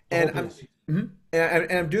 The whole And I'm piece. mhm.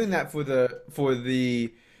 And I'm doing that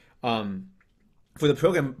um for the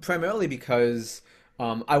program primarily because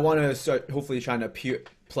I want to start hopefully trying to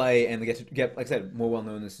play and get like I said more well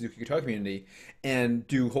known in the Suzuki guitar community and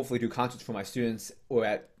do hopefully do concerts for my students or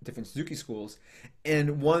at different Suzuki schools.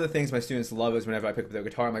 And one of the things my students love is whenever I pick up their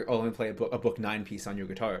guitar, I'm like, oh, let me play a book 9 piece on your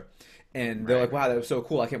guitar, and they're like, Right. wow, that was so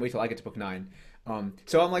cool! I can't wait till I get to book 9.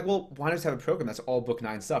 So I'm like, well, why not just have a program that's all book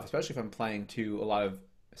 9 stuff, especially if I'm playing to a lot of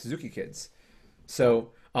Suzuki kids. So,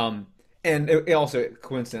 and it also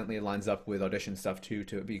coincidentally lines up with audition stuff too.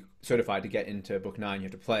 To be certified to get into Book 9, you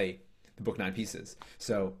have to play the Book 9 pieces.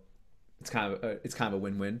 So it's kind of a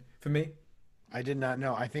win-win for me. I did not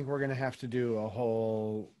know. I think we're gonna have to do a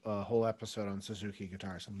whole episode on Suzuki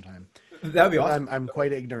guitar sometime. That would be awesome. I'm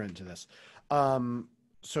quite ignorant to this. Um,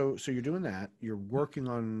 so you're doing that. You're working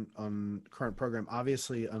on current program.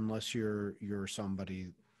 Obviously, unless you're somebody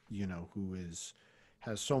who is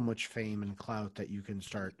has so much fame and clout that you can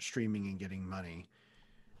start streaming and getting money,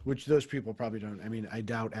 which those people probably don't. I mean, I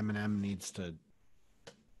doubt Eminem needs to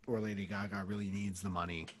or Lady Gaga really needs the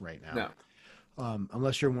money right now. No,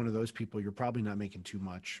 Unless you're one of those people, you're probably not making too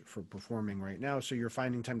much for performing right now. So you're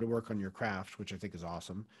finding time to work on your craft, which I think is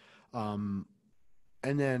awesome. Um,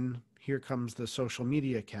 and then here comes the social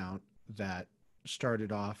media account that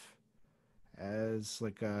started off as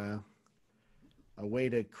like a way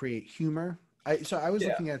to create humor. So I was yeah,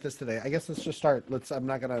 looking at this today. I guess let's just start. I'm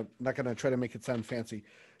not gonna try to make it sound fancy.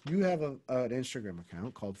 You have an Instagram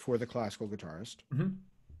account called For the Classical Guitarist. hmm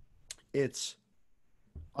It's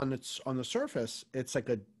on the surface, it's like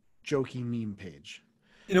a jokey meme page,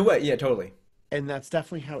 in a way, yeah, totally. and that's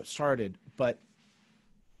definitely how it started. But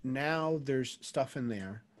now there's stuff in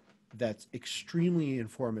there that's extremely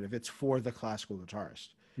informative. It's for the classical guitarist.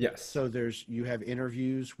 Yes. So you have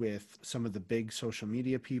interviews with some of the big social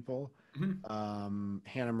media people, Mhm.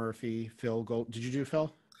 Hannah Murphy, Phil Gold. Did you do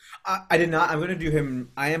Phil? I did not. I'm going to do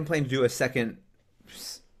him. I am planning to do a second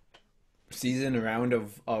season, a round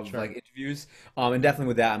of Sure. like interviews. And definitely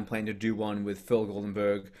with that, I'm planning to do one with Phil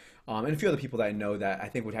Goldenberg, and a few other people that I know that I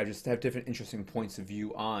think would have just have different interesting points of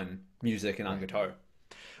view on music and on Right. guitar.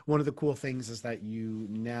 One of the cool things is that you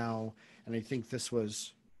now, and I think this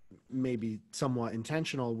was maybe somewhat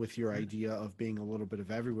intentional with your idea of being a little bit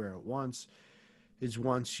of everywhere at once, is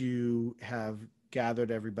once you have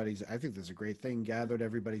gathered everybody's, I think this is a great thing, gathered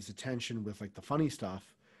everybody's attention with like the funny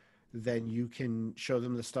stuff, then you can show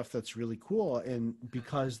them the stuff that's really cool. And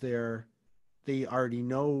because they already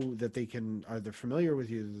know that they're familiar with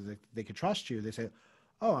you, they can trust you. They say,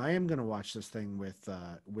 "Oh, I am going to watch this thing with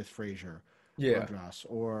Frazier Yeah, Odros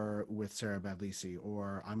or with Sarah Badlisi,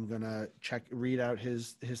 or I'm gonna read out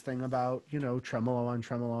his thing about tremolo on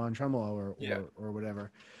tremolo on tremolo yeah. or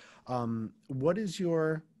whatever." What is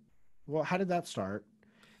your well? How did that start?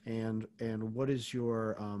 And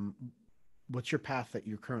what's your path that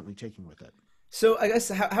you're currently taking with it? So I guess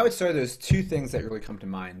how it started, there's two things that really come to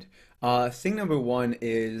mind. Thing number one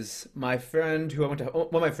is my friend who I went to one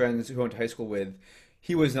of my friends who I went to high school with.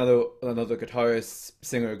 He was another guitarist,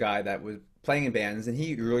 singer guy that was playing in bands, and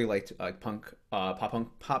he really liked punk,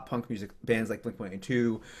 pop punk music bands like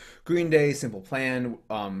Blink-182, Green Day, Simple Plan,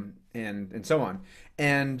 and so on.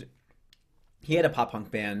 And he had a pop punk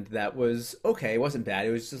band that was okay. It wasn't bad.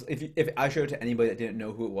 It was just if I showed it to anybody that didn't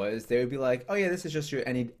know who it was, they would be like, "Oh yeah, this is just your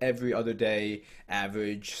any every other day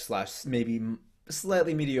average slash maybe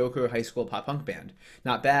slightly mediocre high school pop punk band.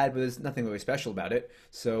 Not bad, but there's nothing really special about it.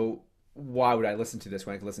 So why would I listen to this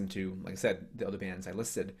when I could listen to, like I said, the other bands I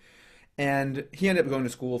listed?" And he ended up going to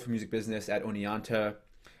school for music business at Oneonta.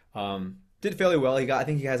 Did fairly well. I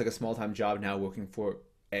think he has like a small time job now working for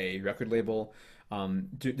a record label.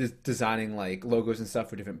 designing like logos and stuff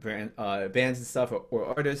for different bands and stuff or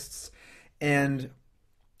artists. And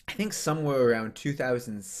I think somewhere around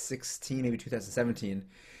 2016, maybe 2017,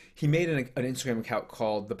 he made an Instagram account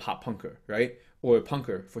called the Pop Punker, right? Or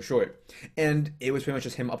Punker for short. And it was pretty much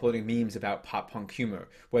just him uploading memes about pop punk humor,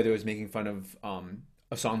 whether it was making fun of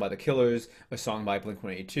a song by The Killers, a song by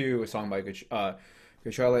Blink-182, a song by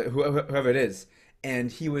Good Charlotte, whoever it is.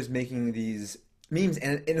 And he was making these memes,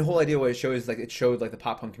 and the whole idea what it shows like it showed like the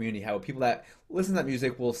pop punk community, how people that listen to that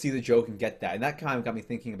music will see the joke and get that. And that kind of got me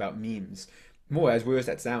thinking about memes more, as weird as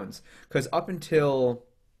that sounds. Because up until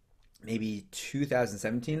maybe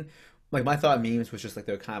 2017, like my thought of memes was just like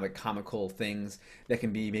they're kind of like comical things that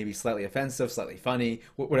can be maybe slightly offensive, slightly funny,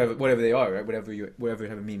 whatever they are, right? Whatever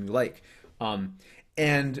type of meme you like. Um,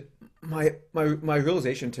 and my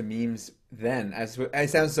realization to memes then, as it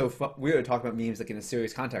sounds so weird to talk about memes like in a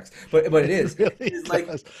serious context, but it is, It really is like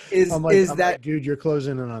does. is I'm like, that dude, you're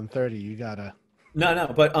closing in on 30. You gotta.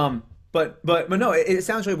 no, but no, it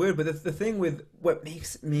sounds really weird. But the thing with what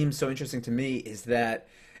makes memes so interesting to me is that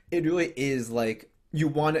it really is like you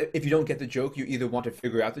want to, if you don't get the joke, you either want to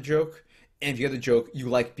figure out the joke, and if you get the joke, you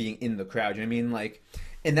like being in the crowd. You know what I mean? Like,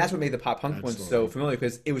 and that's what made the pop punk one so Absolutely. familiar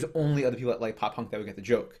because it was only other people that like pop punk that would get the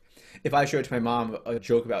joke. If I showed it to my mom a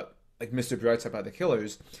joke about like Mr. Brightside by The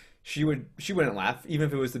Killers, she wouldn't laugh, even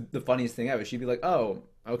if it was the funniest thing ever. She'd be like, "Oh,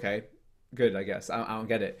 okay, good, I guess. I don't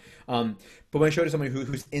get it." But when I showed it to somebody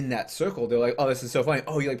who's in that circle, they're like, "Oh, this is so funny.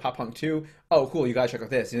 Oh, you like pop punk too? Oh, cool. You gotta check out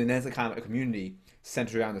this." And then it's like kind of a community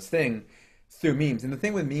centered around this thing through memes. And the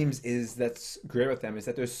thing with memes is that's great with them is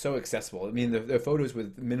that they're so accessible. I mean, they're photos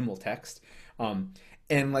with minimal text. Um,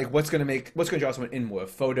 and like, what's gonna draw someone in more? A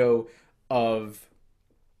photo of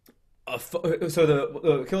so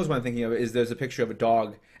the Killers one I'm thinking of is there's a picture of a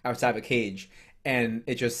dog outside of a cage, and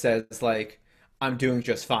it just says like I'm doing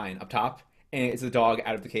just fine up top, and it's a dog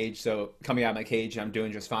out of the cage, so coming out of my cage, and I'm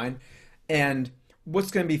doing just fine. And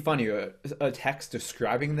what's going to be funnier, a text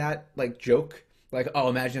describing that like joke, like oh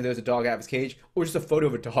imagine if there's a dog out of his cage, or just a photo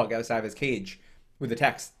of a dog outside of his cage with the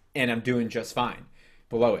text, and I'm doing just fine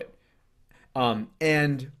below it.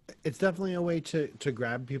 And It's definitely a way to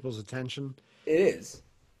grab people's attention it is,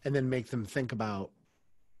 and then make them think about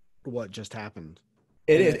what just happened.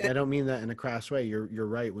 it And is, I don't mean that in a crass way. You're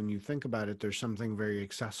right. When you think about it, there's something very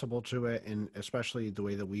accessible to it, and especially the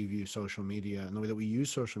way that we view social media and the way that we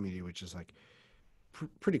use social media, which is like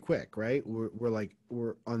pretty quick, right? We're like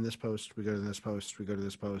we're on this post, we go to this post, we go to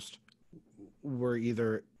this post. We're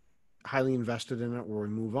either highly invested in it or we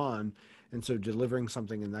move on, and so delivering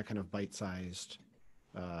something in that kind of bite-sized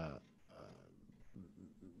uh,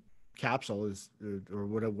 capsule is or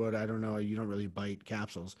what I don't know. You don't really bite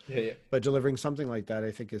capsules, yeah, yeah. but delivering something like that,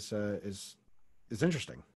 I think is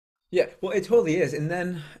interesting. Yeah, well, it totally is. And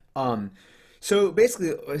then, so basically,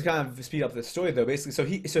 to kind of speed up the story though. Basically,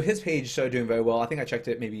 so his page started doing very well. I think I checked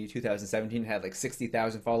it maybe 2017 had like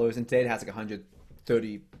 60,000 followers, and today it has like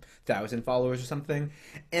 130,000 followers or something.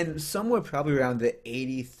 And somewhere probably around the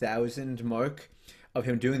 80,000 mark of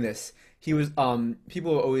him doing this, he was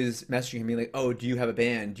people were always messaging him being like, "Oh, do you have a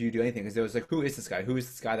band? Do you do anything?" Because there was like, "Who is this guy? Who is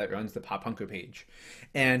this guy that runs the Pop Punker page?"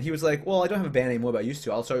 And he was like, "Well, I don't have a band anymore, but I used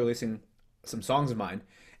to. I'll start releasing some songs of mine."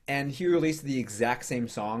 And he released the exact same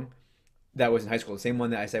song that was in high school, the same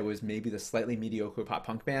one that I said was maybe the slightly mediocre pop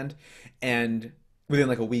punk band. And within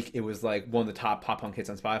like a week, it was like one of the top pop punk hits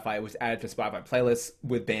on Spotify. It was added to Spotify playlists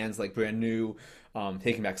with bands like Brand New,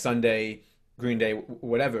 Taking Back Sunday, Green Day,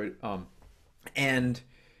 whatever. And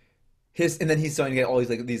and then he's starting to get all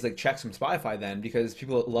these like checks from Spotify then because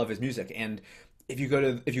people love his music. And if you go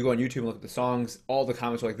on YouTube and look at the songs, all the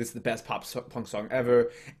comments are like, "This is the best punk song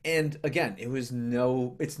ever." And again, it's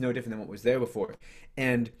no different than what was there before.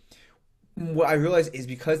 And what I realized is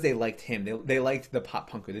because they liked him, they liked the pop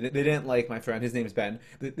punker. They didn't like my friend. His name is Ben.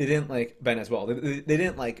 They didn't like Ben as well. They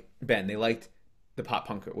didn't like Ben. They liked the pop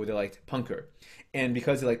punker, or they liked punker. And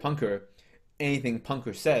because they like punker, anything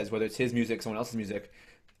punker says, whether it's his music, someone else's music,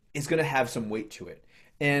 is going to have some weight to it.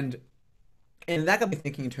 And that got me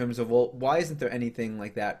thinking in terms of, well, why isn't there anything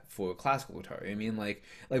like that for classical guitar? I mean,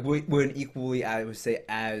 we're an equally, I would say,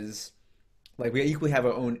 as like we equally have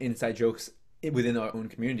our own inside jokes within our own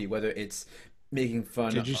community, whether it's making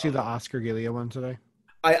fun Did you see the Oscar Gilia one today?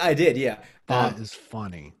 I did, yeah. That is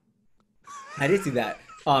funny. I did see that.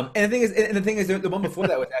 And the thing is, the one before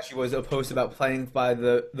that was a post about playing by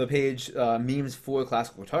the page memes for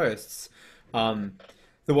classical guitarists.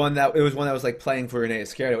 The one that it was one that was like playing for Renee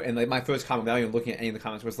Esquerdo, and like my first comment without even looking at any of the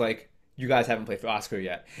comments was like, you guys haven't played for Oscar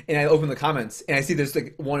yet. And I open the comments and I see there's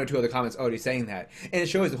like one or two other comments already saying that. And it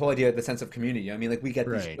shows the whole idea of the sense of community. I mean, like we get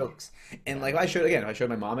these Right. jokes. And Yeah. like I showed again, if I showed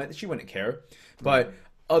my mom it, she wouldn't care. Right. But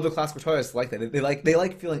other classical guitarists like that. They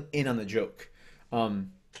like feeling in on the joke.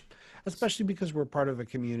 Um, Especially because we're part of a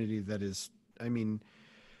community that is, I mean,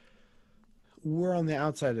 we're on the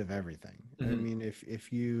outside of everything. I mhm. mean,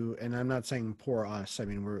 if you, and I'm not saying poor us. I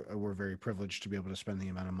mean, we're very privileged to be able to spend the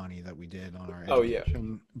amount of money that we did on our Oh yeah.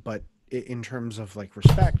 education. But in terms of like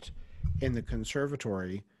respect in the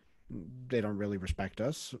conservatory, they don't really respect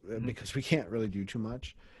us Mhm. because we can't really do too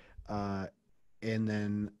much. Uh, and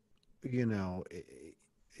then, you know,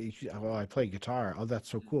 oh, I play guitar. Oh, that's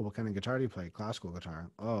so cool. What kind of guitar do you play? Classical guitar.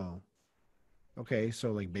 Oh, okay,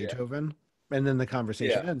 so like Yeah. Beethoven, and then the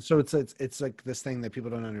conversation Yeah. ends. So it's like this thing that people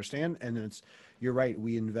don't understand, and it's you're right.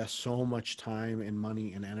 We invest so much time and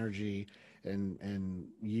money and energy and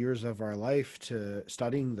years of our life to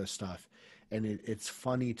studying this stuff, and it's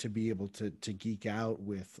funny to be able to geek out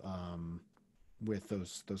with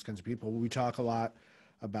those kinds of people. We talk a lot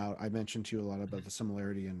about. I mentioned to you a lot about the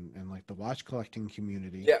similarity in like the watch collecting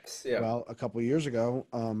community. Yes. Yeah. Well, a couple of years ago,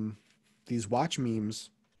 these watch memes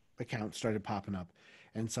accounts started popping up,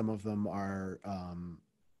 and some of them are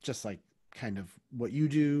just like kind of what you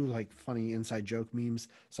do, like funny inside joke memes.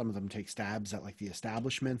 Some of them take stabs at like the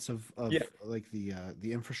establishments Yeah. of like the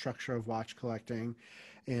infrastructure of watch collecting,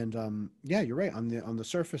 and yeah, you're right. On the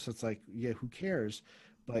surface, it's like yeah, who cares?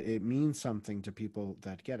 But it means something to people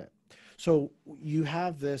that get it. So you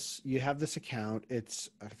have this account. It's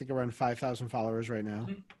I think around 5,000 followers right now.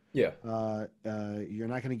 Mhm. Yeah. You're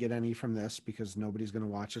not going to get any from this because nobody's going to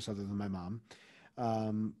watch this other than my mom.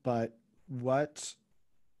 But what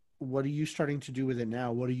what are you starting to do with it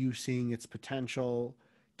now? What are you seeing its potential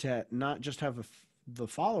to not just have the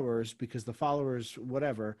followers because the followers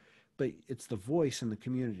whatever, but it's the voice in the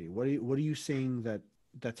community. What are you seeing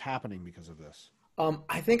that's happening because of this?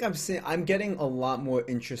 I think I'm getting a lot more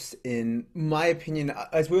interest in my opinion,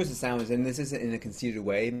 as weird as it sounds, and this isn't in a conceited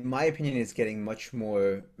way. My opinion is getting much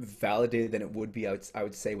more validated than it would be. I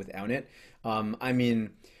would say without it. I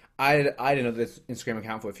mean, I had another Instagram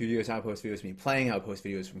account for a few years. I would post videos of me playing. I would post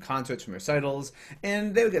videos from concerts, from recitals,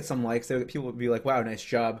 and they would get some likes. People would be like, "Wow, nice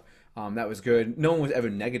job. That was good." No one was ever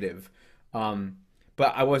negative. Um,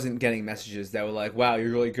 but I wasn't getting messages that were like, "Wow,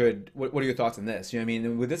 you're really good. What are your thoughts on this?" You know what I mean?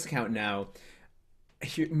 And with this account now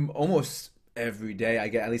almost every day I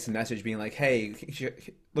get at least a message being like, "Hey,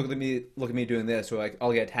 look at me doing this," or like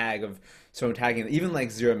I'll get a tag of someone tagging, even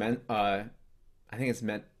like Zero Men. I think it's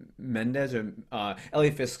Mendez or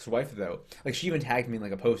Ellie Fisk's wife though. Like she even tagged me in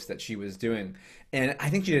like a post that she was doing, and I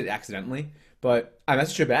think she did it accidentally. But I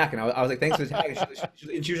messaged her back, and I was like, "Thanks for the tag."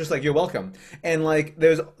 And she was just like, "You're welcome." And like,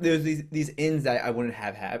 there's these ins that I wouldn't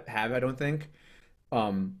have I don't think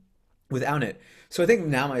um, without it. So I think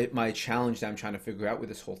now my challenge that I'm trying to figure out with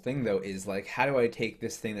this whole thing though is like how do I take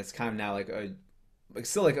this thing that's kind of now like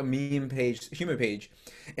still like a meme page, humor page,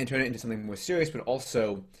 and turn it into something more serious, but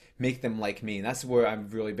also make them like me. And that's where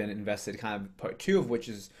I've really been invested. Kind of part two of which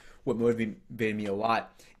is what motivated me a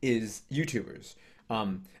lot is YouTubers.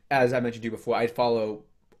 As I mentioned to you before, I follow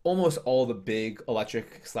almost all the big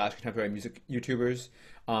electric slash contemporary music YouTubers.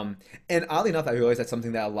 And oddly enough, I realized that's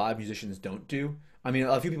something that a lot of musicians don't do. I mean,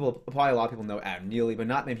 a few people, probably a lot of people know Adam Neely, but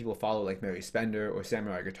not many people follow like Mary Spender or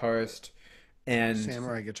Samurai Guitarist. And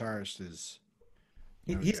Samurai guitarist is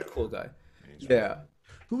no he's a joke. cool guy. He's really Yeah. good.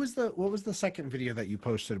 Who was the what was the second video that you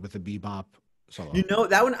posted with the bebop You solo? know,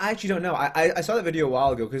 that one I actually don't know. I saw that video a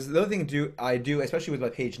while ago because the other thing I do, especially with my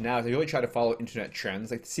page now, is I really try to follow internet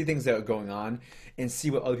trends, like to see things that are going on and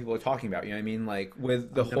see what other people are talking about. You know what I mean? Like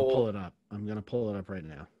with the I'm gonna pull whole it up. I'm gonna pull it up right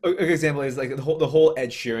now. a good example is like the whole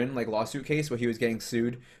Ed Sheeran like lawsuit case where he was getting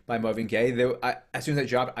sued by Marvin Gaye. As soon as I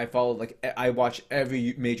dropped, I followed like I watched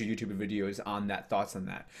every major YouTuber videos on that thoughts on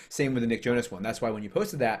that. Same with the Nick Jonas one. That's why when you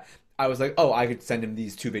posted that, I was like, oh, I could send him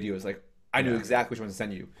these two videos. Like I knew Yeah. exactly which one to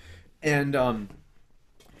send you. And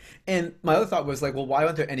my other thought was like, well, why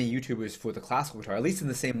aren't there any YouTubers for the classical guitar? At least in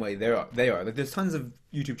the same way they are. Like, there's tons of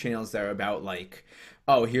YouTube channels that are about like,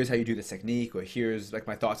 oh, here's how you do this technique, or here's like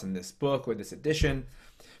my thoughts on this book or this edition.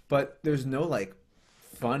 But there's no like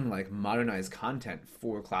fun like modernized content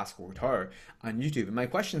for classical guitar on YouTube. And my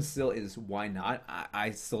question still is why not?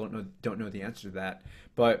 I still don't know the answer to that.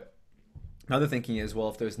 But another thinking is, well,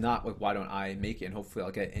 if there's not, like, why don't I make it? And hopefully,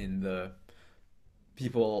 I'll get in the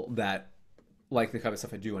people that like the kind of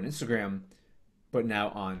stuff I do on Instagram, but now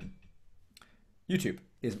on YouTube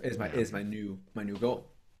is my Yeah. is my new goal.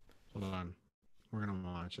 Hold on. We're gonna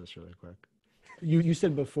watch this really quick. You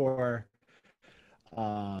said before,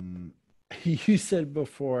 um, You said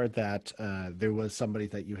before that there was somebody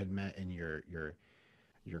that you had met in your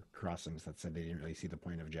crossings that said they didn't really see the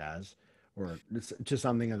point of jazz, or just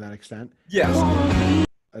something of that extent. Yes.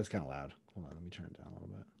 That's kind of loud. Hold on, let me turn it down a little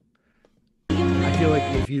bit. I feel like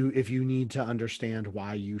if you need to understand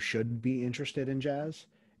why you should be interested in jazz,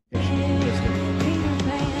 it should be listed.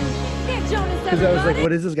 Nick Jonas, Because I was like, everybody.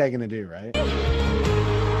 what is this guy gonna do, right?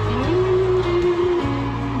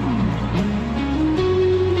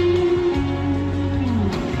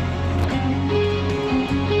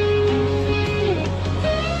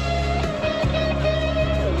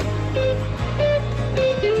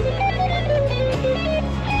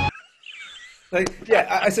 Like,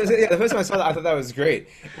 yeah, yeah, the first time I saw that, I thought that was great.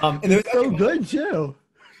 And there's It's so actually one more, good too.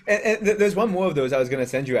 there's one more of those I was gonna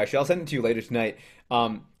send you. Actually, I'll send it to you later tonight.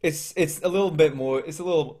 It's a little bit more, it's a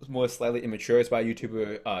little more slightly immature. It's by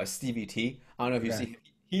YouTuber Stevie T. I don't know if you Okay, see him.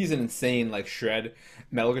 He's an insane like shred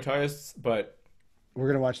metal guitarist, but we're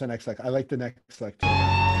gonna watch the next select. I like the next select too.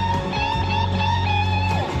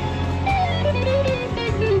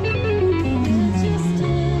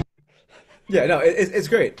 yeah, no, it's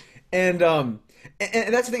great. And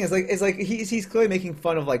and that's the thing is like he's clearly making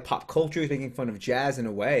fun of like pop culture. He's making fun of jazz in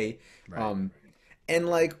a way. Right. Um, and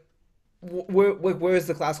like where's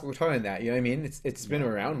the classical guitar in that? You know what I mean? It's been Yeah.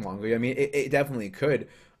 around longer. I mean, it definitely could.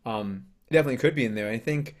 It definitely could be in there. I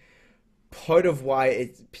think part of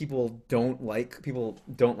why people don't like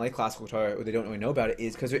classical guitar or they don't really know about it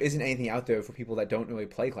is because there isn't anything out there for people that don't really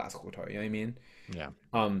play classical guitar. You know what I mean? Yeah.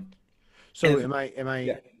 Um, So and am I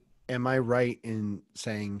yeah. am I right in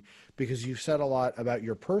saying, because you've said a lot about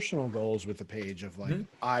your personal goals with the page of like, Mhm.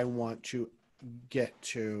 I want to get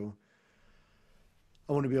to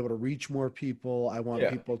I want to be able to reach more people. I want Yeah.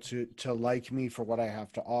 people to like me for what I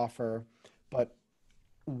have to offer. But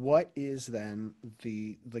what is then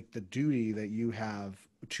the duty that you have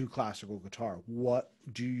to classical guitar? What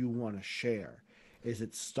do you want to share? Is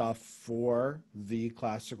it stuff for the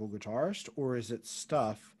classical guitarist, or is it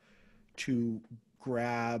stuff to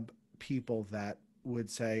grab people that would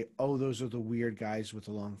say, "Oh, those are the weird guys with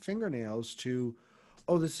the long fingernails," to,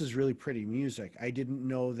 "Oh, this is really pretty music. I didn't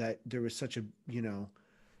know that there was such a,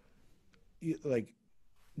 like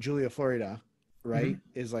Julia Florida, right? Mhm.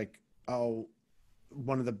 Is like, oh,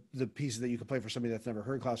 one of the pieces that you could play for somebody that's never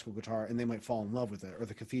heard classical guitar and they might fall in love with it, or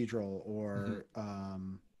the Cathedral, Mhm. or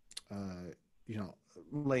uh, you know,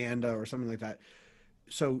 Leanda or something like that.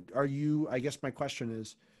 So are you? I guess my question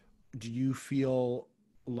is, do you feel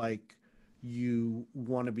like you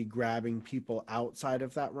want to be grabbing people outside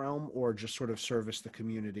of that realm, or just sort of service the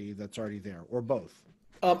community that's already there, or both?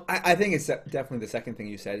 I think it's definitely the second thing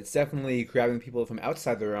you said. It's definitely grabbing people from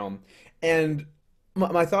outside the realm. And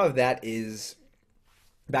my thought of that is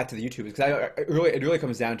back to the YouTubers because it really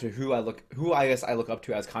comes down to who I guess I look up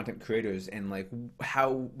to as content creators and like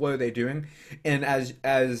what are they doing. And as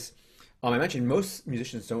I mentioned, most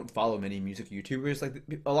musicians don't follow many music YouTubers. Like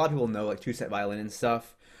a lot of people know like two set violin and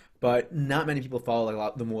stuff, but not many people follow like a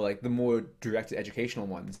lot the more directed educational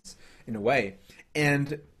ones in a way.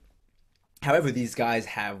 And however, these guys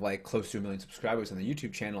have like close to 1 million subscribers on the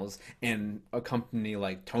YouTube channels, and a company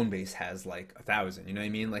like Tonebase has like 1,000. You know what I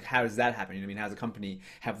mean? Like, how does that happen? You know what I mean? How does a company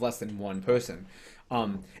have less than one person?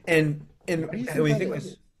 And Why do you think when you that think,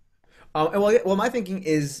 is? and well, my thinking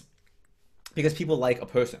is because people like a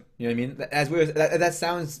person. You know what I mean? As weird that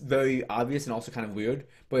sounds very obvious and also kind of weird,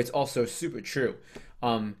 but it's also super true.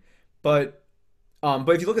 Um, but but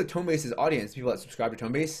if you look at Tonebase's audience, people that subscribe to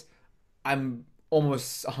Tonebase, I'm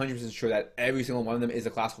almost 100% sure that every single one of them is a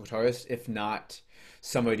classical guitarist, if not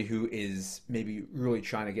somebody who is maybe really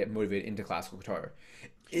trying to get motivated into classical guitar.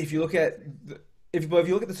 If you look at the, if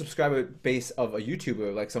you look at the subscriber base of a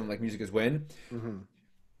YouTuber like someone like Music is Win, Mm-hmm.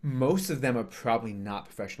 most of them are probably not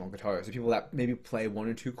professional guitarists. They're people that maybe play one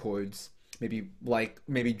or two chords, maybe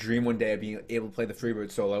dream one day of being able to play the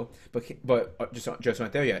Freebird solo, but just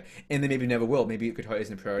aren't there yet, and they maybe never will. Maybe guitar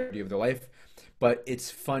isn't a priority of their life, but it's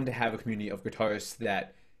fun to have a community of guitarists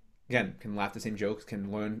that again can laugh the same jokes,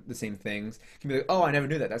 can learn the same things, can be like, oh, I never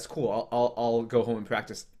knew that. That's cool. I'll go home and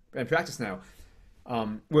practice now.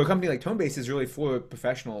 Where a company like Tonebase is really for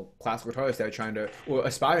professional classical guitarists that are trying to, or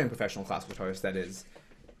aspiring professional classical guitarists, that is.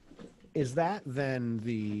 Is that then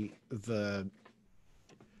the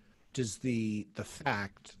does the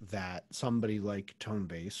fact that somebody like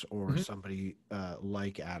Tonebase, or Mhm. somebody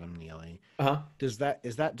like Adam Neely, Uh-huh. is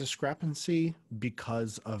that discrepancy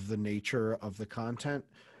because of the nature of the content?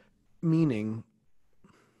 Meaning,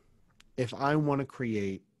 if I want to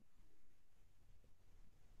create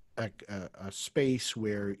a space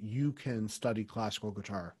where you can study classical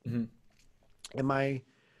guitar, Mhm. am I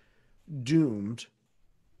doomed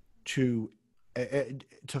to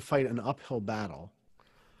to fight an uphill battle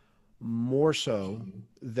more so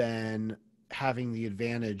than having the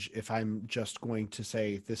advantage if I'm just going to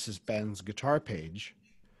say this is Ben's guitar page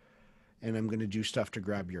and I'm going to do stuff to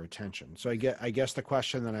grab your attention. So I guess the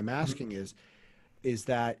question that I'm asking is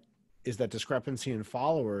that is that discrepancy in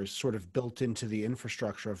followers sort of built into the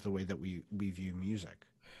infrastructure of the way that we view music?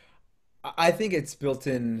 I think it's built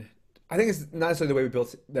in. I think it's not necessarily the way we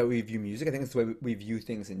built that we view music. I think it's the way we view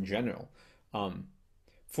things in general. Um,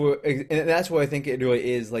 and that's what I think it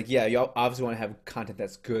really is. Like, yeah, you obviously want to have content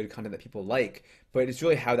that's good, content that people like, but it's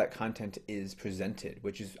really how that content is presented,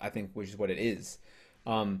 which is, I think, which is what it is.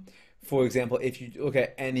 Um, for example, if you look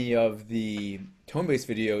at any of the tone-based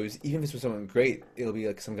videos, even if it's with someone great, it'll be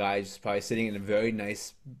like some guy just probably sitting in a very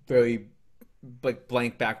nice, very like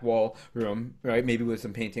blank back wall room, right? Maybe with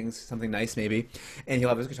some paintings, something nice maybe. And he'll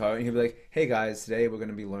have his guitar and he'll be like, "Hey guys, today we're going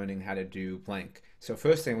to be learning how to do blank. So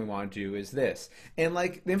first thing we want to do is this." And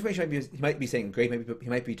like the information he might be saying great, maybe he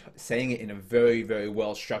might be saying it in a very, very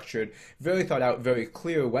well structured, very thought out, very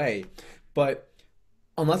clear way. But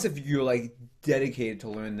unless if you're like dedicated to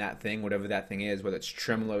learn that thing, whatever that thing is, whether it's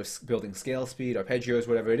tremolo, building scale speed, arpeggios,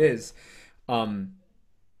 whatever it is, um,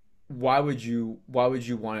 why would you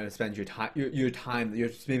want to spend your time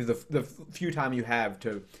maybe the few time you have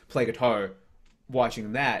to play guitar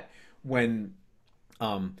watching that when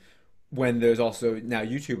um when there's also now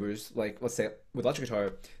YouTubers like let's say with electric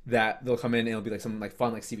guitar that they'll come in and it'll be like something like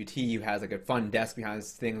fun like CBT who has like a fun desk behind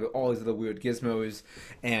his thing with all these other weird gizmos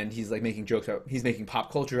and he's like making jokes about he's making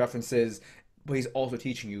pop culture references but he's also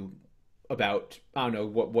teaching you about I don't know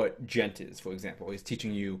what gent is for example he's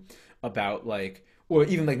teaching you about like or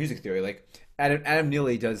even like music theory. Like Adam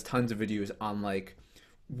Neely does tons of videos on like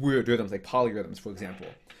weird rhythms, like polyrhythms, for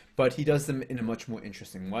example. But he does them in a much more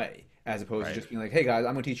interesting way, as opposed to Right. just being like, "Hey guys,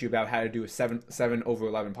 I'm gonna teach you about how to do a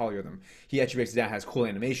 7/11 polyrhythm." He actually breaks it down, has cool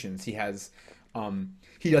animations. He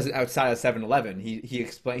does it outside of 7/11.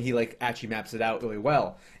 He like actually maps it out really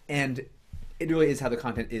well, and it really is how the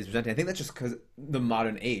content is presented. I think that's just because the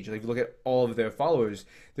modern age. Like if you look at all of their followers,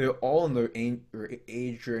 they're all in their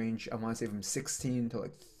age range. I want to say from 16 to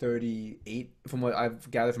like 38, from what I've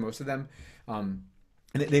gathered from most of them.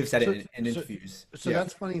 And they've said it So, in so, interviews. so Yeah,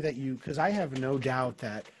 that's funny that because I have no doubt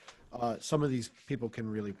that some of these people can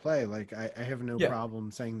really play. Like, I have no yeah,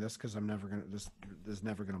 problem saying this because I'm never gonna this is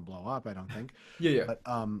never gonna blow up. I don't think. yeah, yeah, But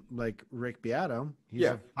like Rick Beato, he's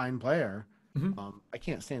yeah, a fine player. hmm I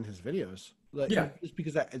can't stand his videos. Like, yeah, just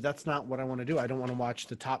because that's not what I want to do. I don't want to watch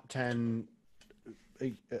the top 10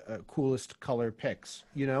 coolest color picks,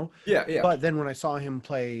 you know? yeah, yeah. But then when I saw him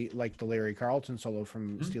play like the Larry Carlton solo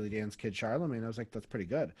from Mhm. Steely Dan's Kid Charlemagne, I was like, that's pretty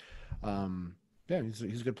good. Yeah, he's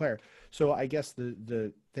a good player. So I guess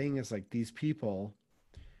the thing is like these people,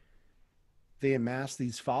 they amass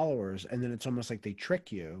these followers and then it's almost like they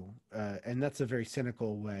trick you, and that's a very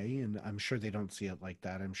cynical way, and I'm sure they don't see it like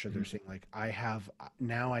that. I'm sure they're Mhm. saying like I have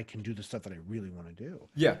now I can do the stuff that I really want to do,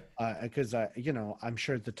 Yeah, because I'm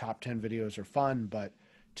sure the top 10 videos are fun, but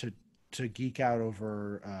to geek out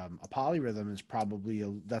over a polyrhythm is probably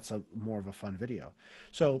that's a more of a fun video.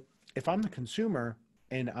 So if I'm the consumer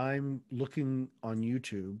and I'm looking on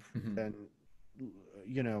YouTube, hmm then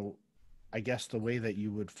you know I guess the way that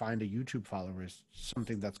you would find a YouTube follower is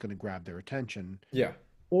something that's going to grab their attention yeah,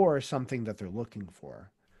 or something that they're looking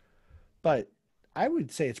for. But I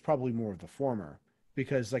would say it's probably more of the former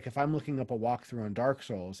because, like, if I'm looking up a walkthrough on Dark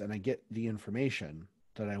Souls and I get the information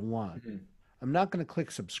that I want, hmm I'm not going to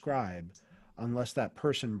click subscribe unless that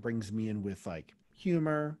person brings me in with like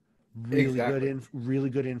humor, exactly. really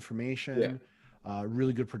good Yeah, information,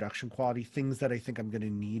 really good production quality, things that I think I'm going to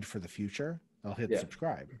need for the future. I'll hit yeah,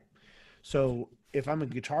 subscribe. So if I'm a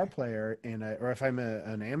guitar player or if I'm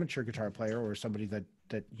an amateur guitar player or somebody that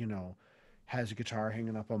has a guitar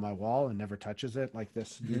hanging up on my wall and never touches it, like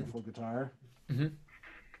this hmm beautiful guitar, hmm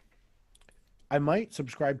I might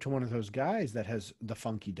subscribe to one of those guys that has the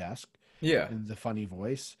funky desk yeah, and the funny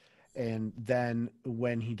voice. And then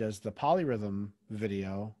when he does the polyrhythm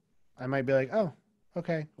video, I might be like, oh,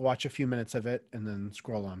 okay, watch a few minutes of it and then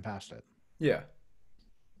scroll on past it. yeah.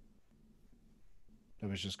 I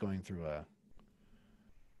was just going through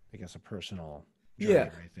I guess, a personal Yeah. journey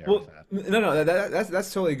right there with Well, that. no, no, that's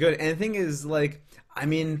totally good. And the thing is, like, I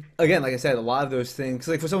mean, again, like I said, a lot of those things,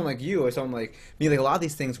 like for someone like you or someone like me, like a lot of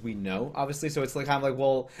these things we know, obviously. So it's like kind of like,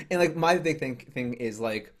 well, and like my big thing is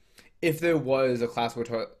like, if there was a classical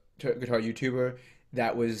guitar YouTuber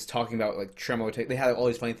that was talking about like tremolo tech, they had like, all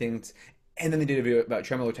these funny things, and then they did a video about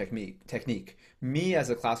tremolo technique. Me as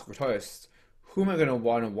a classical guitarist, who am I gonna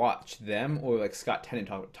want to watch them or like Scott Tennant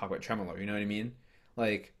talk about tremolo? You know what I mean?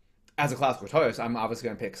 Like. as a classical guitarist, I'm obviously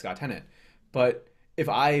going to pick Scott Tennant. But if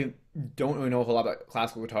I don't really know a whole lot about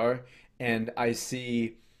classical guitar and I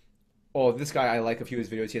see, oh, this guy, I like a few of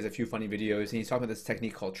his videos, he has a few funny videos, and he's talking about this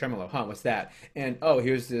technique called tremolo. Huh, what's that? And oh,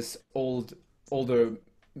 here's this older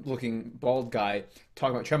looking bald guy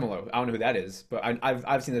talking about tremolo. I don't know who that is, but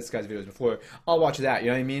I've seen this guy's videos before. I'll watch that. You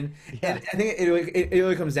know what I mean? And Yeah. I think it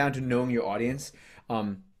really comes down to knowing your audience.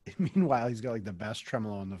 Um, Meanwhile, he's got like the best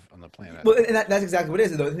tremolo on the planet. well, and that's exactly what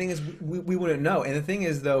it is. Though the thing is, we wouldn't know. And the thing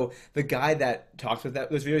is, though, the guy that talks with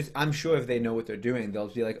those videos, I'm sure if they know what they're doing, they'll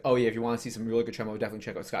be like, "Oh yeah, if you want to see some really good tremolo, definitely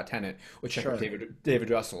check out Scott Tennant, or check out Sure. David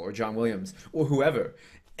Russell, or John Williams, or whoever."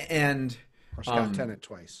 And Or Scott um, Tennant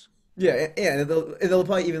twice. yeah, and they'll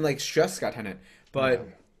probably even like stress Scott Tennant, Yeah. but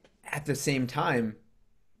at the same time,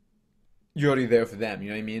 you're already there for them. You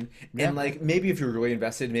know what I mean? Yeah. And like maybe if you're really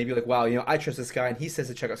invested, maybe like, wow, I trust this guy, and he says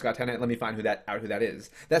to check out Scott Tennant. Let me find who that is.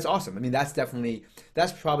 That's awesome. I mean, that's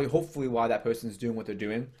probably hopefully why that person's doing what they're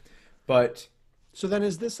doing. But So then,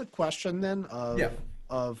 is this a question then yeah,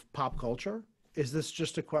 of pop culture? Is this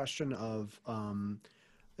just a question of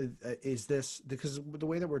is this because the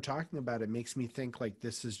way that we're talking about it makes me think like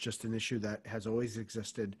this is just an issue that has always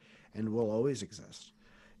existed and will always exist.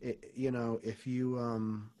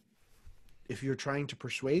 If you're trying to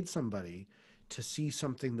persuade somebody to see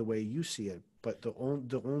something the way you see it, but the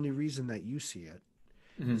only reason that you see it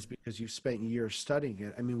hmm is because you've spent years studying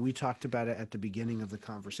it. I mean, we talked about it at the beginning of the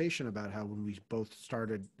conversation about how when we both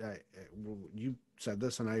started, well, you said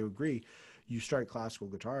this and I agree, you start classical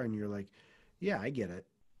guitar and you're like, yeah, I get it,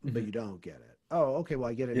 but hmm you don't get it. Oh, okay, well,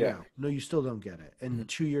 I get it yeah, now. No, you still don't get it. And hmm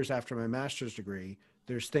 2 years after my master's degree,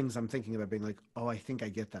 there's things I'm thinking about being like, oh, I think I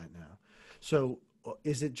get that now. So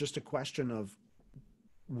is it just a question of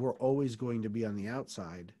we're always going to be on the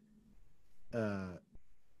outside uh,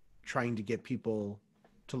 trying to get people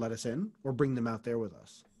to let us in or bring them out there with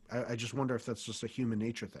us? I just wonder if that's just a human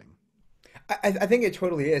nature thing. I think it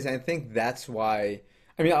totally is, and I think that's why.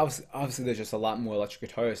 I mean, obviously, there's just a lot more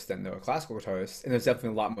electric guitarists than there are classical guitarists, and there's definitely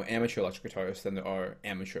a lot more amateur electric guitarists than there are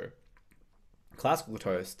amateur classical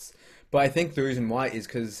guitarists. But I think the reason why is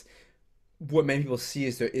because what many people see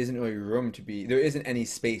is there isn't any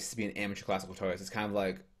space to be an amateur classical guitarist. It's kind of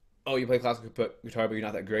like, oh, you play classical guitar, but you're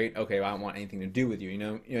not that great. Okay, well, I don't want anything to do with you. You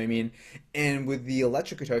know what I mean? And with the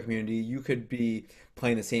electric guitar community, you could be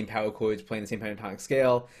playing the same power chords, playing the same pentatonic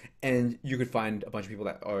scale, and you could find a bunch of people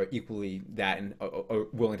that are equally that and are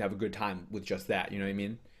willing to have a good time with just that. You know what I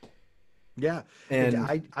mean? Yeah, And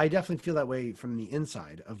I definitely feel that way from the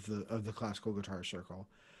inside of the classical guitar circle,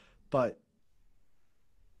 but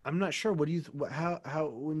I'm not sure. What do you how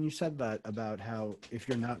when you said that about how if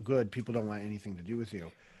you're not good, people don't want anything to do with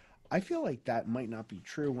you? I feel like that might not be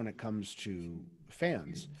true when it comes to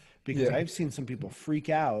fans, because yeah, I've seen some people freak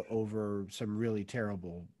out over some really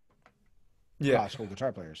terrible yeah. classical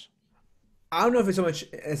guitar players. I don't know if it's so much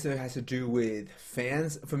as it has to do with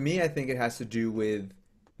fans. For me, I think it has to do with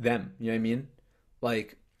them. You know what I mean?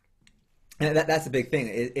 Like, and that's the big thing.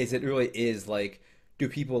 Is it really is like, do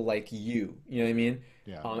people like you? You know what I mean?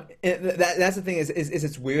 Yeah. And that's the thing is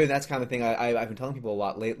it's weird. That's kind of thing I've been telling people a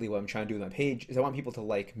lot lately. What I'm trying to do with my page is I want people to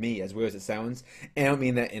like me, as weird as it sounds. And I don't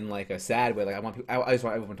mean that in like a sad way. Like I just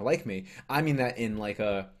want everyone to like me. I mean that in like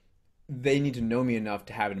a they need to know me enough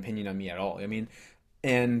to have an opinion on me at all. I mean,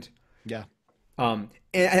 and Yeah.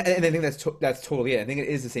 and I think that's totally it. I think it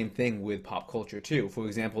is the same thing with pop culture too. For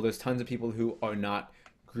example, there's tons of people who are not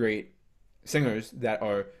great singers that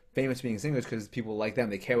are famous for being singers because people like them.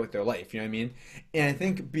 They care with their life. You know what I mean? And I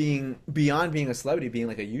think being beyond being a celebrity, being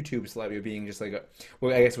like a YouTube celebrity, or being just like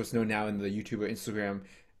well, I guess what's known now in the YouTube or Instagram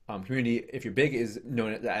community, if you're big, is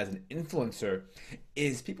known as an influencer,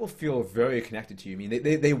 is people feel very connected to you. I mean,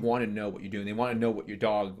 they want to know what you're doing. They want to know what your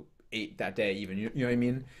dog ate that day, even. You know what I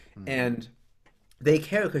mean? Mm. And they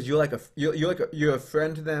care because you're a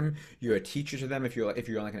friend to them. You're a teacher to them if you're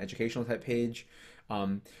on like an educational type page.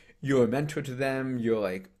 Um, you're a mentor to them.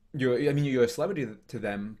 You're a celebrity to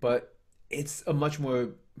them, but it's a much more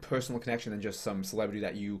personal connection than just some celebrity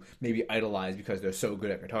that you maybe idolize because they're so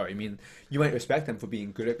good at guitar. I mean, you might respect them for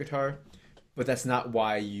being good at guitar, but that's not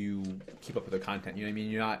why you keep up with their content. You know what I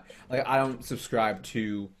mean? You're not like I don't subscribe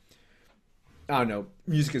to I don't know,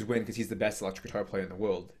 music is win because he's the best electric guitar player in the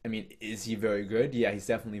world. I mean, is he very good? Yeah, he's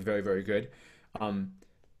definitely very, very good. Um,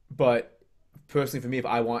 but personally, for me, if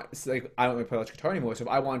I want, it's like, I don't really play electric guitar anymore. So if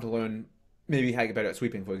I wanted to learn maybe how to get better at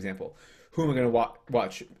sweeping, for example, who am I going to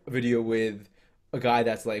watch a video with a guy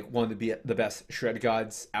that's like one of the best shred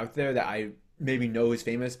gods out there that I maybe know is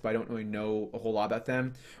famous, but I don't really know a whole lot about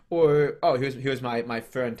them. Or oh, here's my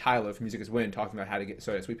friend Tyler from Music Is Win talking about how to get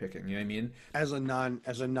started at sweep picking. You know what I mean? As a non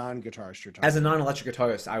guitarist, you're As a talking about. non-electric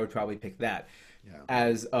guitarist, I would probably pick that. Yeah.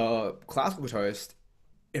 As a classical guitarist,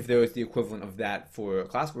 if there was the equivalent of that for a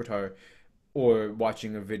classical guitar, or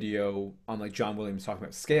watching a video on like John Williams talking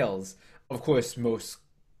about scales, of course, most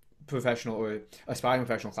professional or aspiring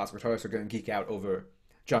professional classical guitarists are going to geek out over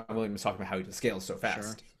John Williams talking about how he does scales so Sure.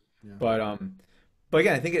 fast. Yeah. But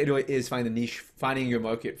again, I think it really is finding the niche, finding your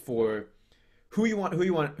market for who do you want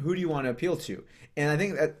to appeal to. And I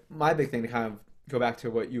think that my big thing to kind of go back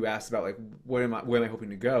to what you asked about, like where am I hoping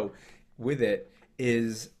to go with it,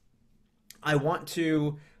 is I want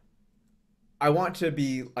to I want to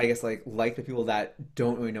be, I guess, like the people that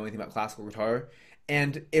don't really know anything about classical guitar.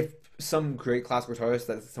 And if some great classical guitarist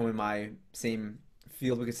that's someone in my same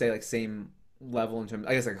field, we could say, like same level in terms,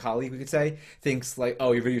 I guess, like a colleague, we could say, thinks like,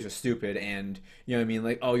 oh, your videos are stupid, and you know what I mean,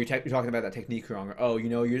 like, oh, you're talking about that technique wrong, or oh,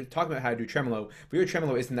 you're talking about how to do tremolo, but your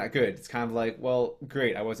tremolo isn't that good. It's kind of like, well,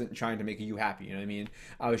 great, I wasn't trying to make you happy, you know what I mean?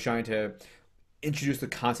 I was trying to introduce the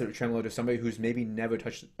concept of tremolo to somebody who's maybe never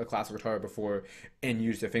touched a classical guitar before and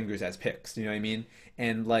used their fingers as picks. You know what I mean?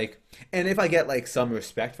 And like, and if I get like some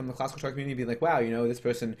respect from the classical guitar community, being like, wow, you know, this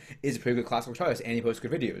person is a pretty good classical guitarist and he posts good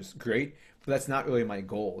videos, great. But that's not really my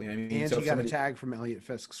goal. You know what I mean? And So he if got a somebody, tag from Elliot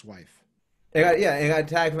Fisk's wife. yeah, and I got a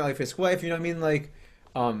tag from Ali Fisk's wife. You know what I mean?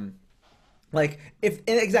 Um, like if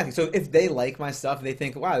and exactly. So if they like my stuff and they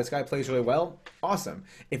think, wow, this guy plays really well, awesome.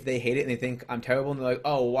 If they hate it and they think I'm terrible and they're like,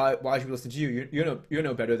 oh, why should we listen to you? You're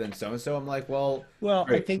no better than so and so. I'm like, well, Well,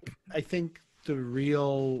 great. I think the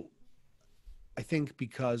real I think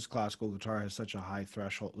because classical guitar has such a high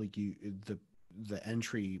threshold, like the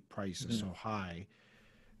entry price is so Mhm. high,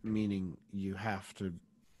 meaning you have to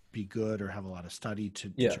be good or have a lot of study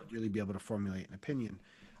Yeah. to really be able to formulate an opinion.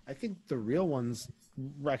 I think the real ones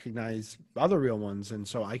recognize other real ones, and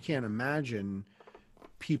so I can't imagine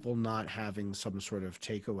people not having some sort of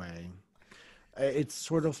takeaway. It's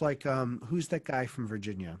sort of like who's that guy from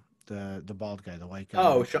Virginia, the bald guy, the white guy,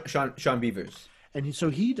 Oh, Sean Beavers. and so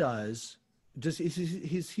he does.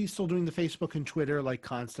 Is he still doing the Facebook and Twitter like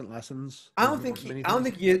constant lessons of many things? I don't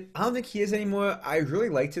think he is anymore. I really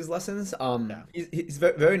liked his lessons. Yeah, He's a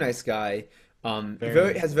very, very nice guy.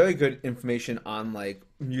 very nice Has guy. very good information on like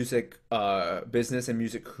music, business and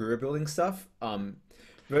music career building stuff.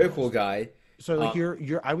 Very cool guy. So like Um,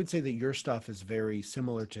 your I would say that your stuff is very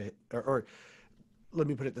similar to, or let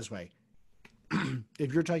me put it this way.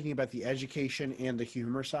 If you're talking about the education and the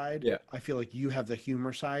humor side, yeah. I feel like you have the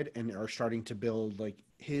humor side and are starting to build like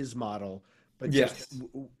his model, but just Yes.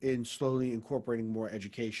 in slowly incorporating more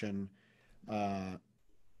education uh,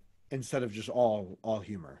 instead of just all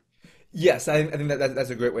humor. Yes, I think that's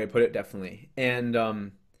a great way to put it, definitely. And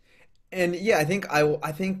yeah, I think kind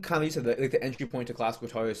of you said that like the entry point to classical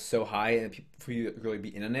guitar is so high, and people, for you to really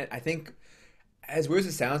be in on it, I think as weird as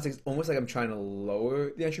it sounds, it's almost like I'm trying to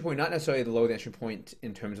lower the entry point. Not necessarily to lower the entry point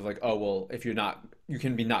in terms of like, oh well, if you're not, you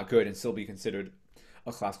can be not good and still be considered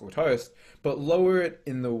a classical guitarist, but lower it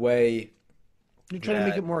in the way You're trying to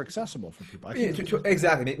make it that more accessible for people. I yeah, think that's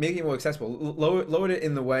exactly make it more accessible. Lower it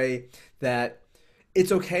in the way that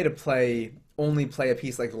it's okay to only play a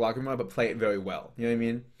piece like the Lagrimal, but play it very well. You know what I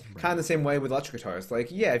mean? Kind right. of the same way with electric guitars. Like,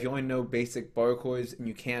 yeah, if you only know basic bar chords and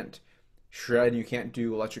you can't shred and you can't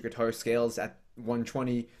do electric guitar scales at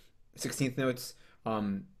 120 16th notes,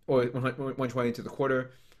 or 120 to the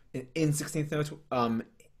quarter in 16th notes,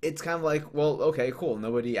 it's kind of like, well, okay, cool.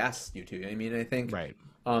 Nobody asks you to. You know what I mean, I think, Right.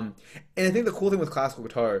 um, and I think the cool thing with classical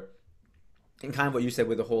guitar and kind of what you said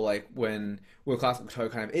with the whole like where classical guitar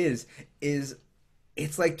kind of is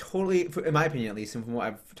it's like totally, in my opinion at least, and from what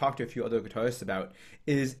I've talked to a few other guitarists about,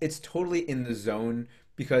 is it's totally in the zone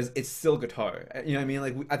because it's still guitar. You know what I mean?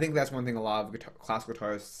 Like I think that's one thing a lot of classical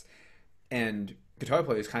guitarists and guitar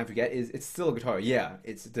players kind of forget is it's still a guitar. Yeah,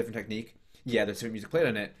 it's a different technique. Yeah, there's different music played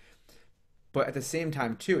on it, but at the same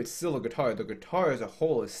time too, it's still a guitar. The guitar as a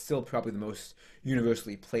whole is still probably the most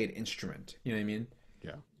universally played instrument. You know what I mean?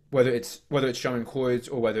 Yeah. Whether it's strumming chords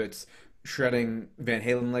or whether it's shredding Van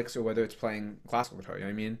Halen licks or whether it's playing classical guitar. You know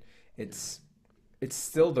what I mean? Yeah. It's it's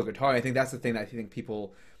still the guitar. I think that's the thing that I think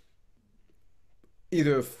people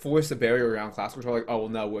either force a barrier around classical guitar, like, oh well,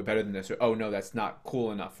 no, we're better than this, or oh no, that's not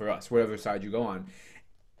cool enough for us. Whatever side you go on,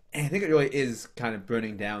 and I think it really is kind of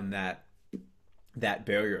burning down that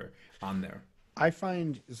barrier on there. I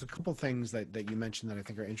find there's a couple things that you mentioned that I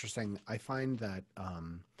think are interesting. I find that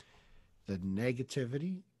the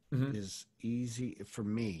negativity Hmm. is easy for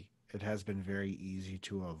me. It has been very easy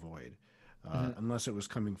to avoid, Hmm. unless it was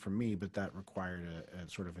coming from me, but that required a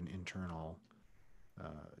sort of an internal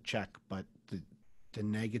check, but the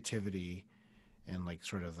negativity and like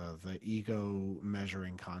sort of the ego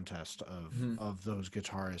measuring contest Mhm. of those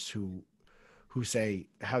guitarists who say,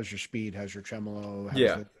 how's your speed, how's your tremolo, how's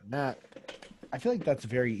Yeah, this and that. I feel like that's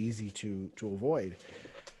very easy to avoid.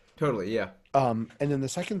 totally. Yeah. And then the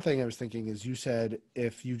second thing I was thinking is, you said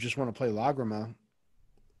if you just want to play Lagrima,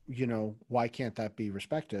 why can't that be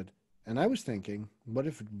respected? And I was thinking, what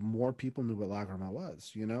if more people knew what Lagrima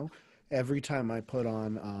was? Every time I put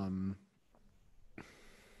on,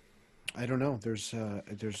 I don't know,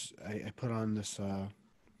 I put on this,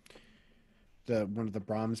 the one of the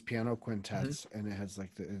Brahms piano Hmm. quintets, and it has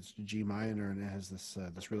like it's G minor, and it has this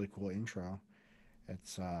really cool intro.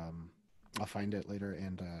 It's I'll find it later,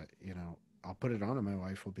 and I'll put it on, and my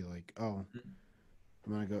wife will be like, "Oh,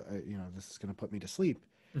 I'm gonna go. This is gonna put me to sleep."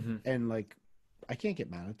 Hmm. And like, I can't get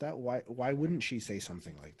mad at that. Why wouldn't she say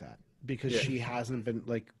something like that? Because Yeah. she hasn't been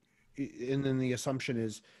like, and then the assumption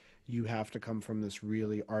is you have to come from this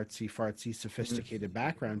really artsy fartsy Hmm. sophisticated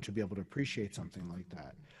background to be able to appreciate something like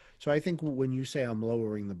that. So I think when you say I'm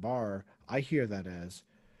lowering the bar, I hear that as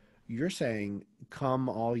you're saying, come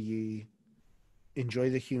all ye, enjoy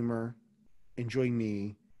the humor, enjoy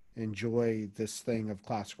me, enjoy this thing of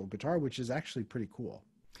classical guitar, which is actually pretty cool.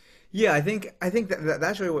 Yeah, I think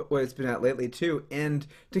that's really what it's been at lately too, and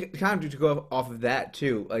to kind of to go off of that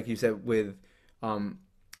too, like you said um,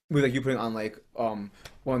 with like you putting on like one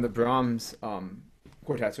of the Brahms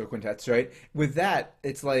quartets or quintets, right? With that,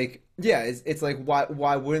 it's like yeah, it's like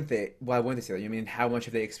why wouldn't they say that? You know what I mean, how much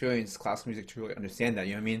have they experienced classical music to really understand that?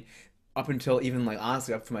 You know what I mean? Up until even like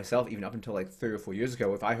honestly, up for myself, even up until like 3 or 4 years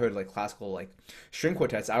ago, if I heard like classical like string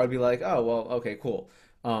quartets, I would be like, oh well, okay, cool,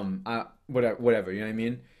 whatever, you know what I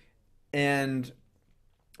mean? And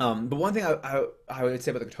but one thing I would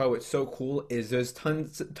say about the guitar, what's so cool is there's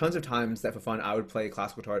tons of times that for fun I would play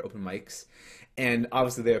classical guitar at open mics, and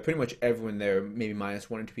obviously there pretty much everyone there, maybe minus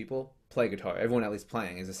one or two people, play guitar. Everyone at least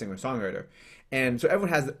playing is a singer songwriter, and so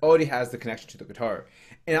everyone already has the connection to the guitar.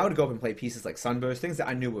 And I would go up and play pieces like Sunburst, things that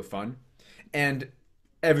I knew were fun, and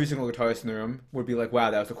every single guitarist in the room would be like,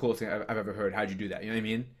 "Wow, that was the coolest thing I've ever heard. How'd you do that?" You know what I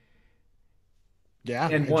mean? Yeah,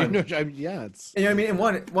 And I do know. one, Yeah, it's and you know what I mean?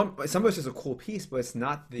 it's And one Sunburst is a cool piece, but it's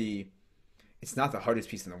not the hardest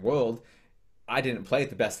piece in the world. I didn't play it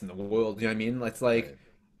the best in the world. You know what I mean? It's like, right.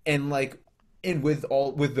 and like, and with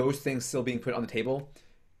those things still being put on the table,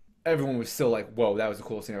 everyone was still like, "Whoa, that was the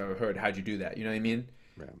coolest thing I've ever heard. How'd you do that?" You know what I mean?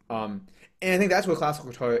 Right. Um, and I think that's what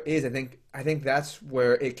classical guitar is. I think that's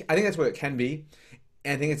where it can be,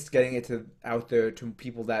 and I think it's getting it to out there to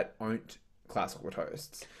people that aren't classical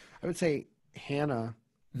guitarists. I would say Hannah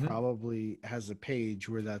Hmm. probably has a page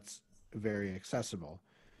where that's very accessible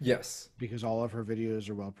Yes. because all of her videos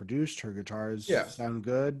are well produced. Her guitars Yeah. sound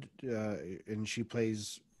good, and she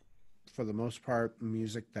plays, for the most part,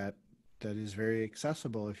 music that is very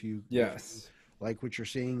accessible. If you Yes. like what you're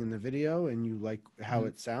seeing in the video and you like how Mhm.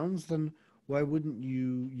 it sounds, then why wouldn't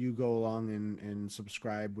you go along and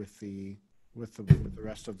subscribe with the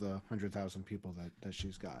rest of the 100,000 people that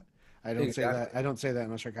she's got? Exactly. I don't say that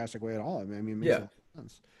in a sarcastic way at all. I mean, it makes a Yeah. lot of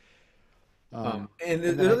sense. And And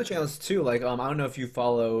then there's I other channels too. Like I don't know if you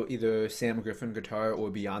follow either Sam Griffin Guitar or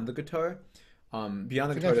Beyond the Guitar. Beyond the think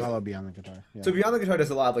I Guitar does follow Beyond the Guitar. so Yeah. Beyond the Guitar does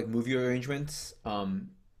a lot of like movie arrangements.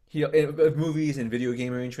 Movies and video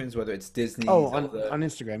game arrangements, whether it's Disney, Oh, Zelda, on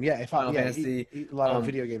Instagram. Yeah, Final yeah, Fantasy, a lot of um,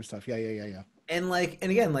 video game stuff. Yeah, yeah, yeah, yeah.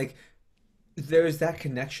 and again like there's that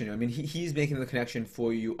connection. I mean, he's making the connection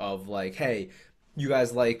for you of like, hey, you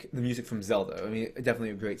guys like the music from Zelda. I mean, definitely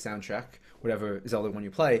a great soundtrack, whatever Zelda one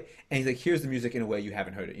you play. And he's like, here's the music in a way you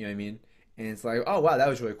haven't heard it. You know what I mean? And it's like, oh wow, that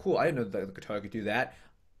was really cool. I didn't know that the guitar could do that.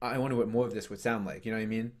 I wonder what more of this would sound like. You know what I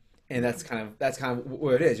mean? And Yeah. that's kind of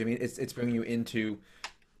where it is. I mean, it's bringing you into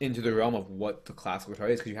the realm of what the classical guitar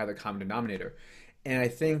is because you have the common denominator. And I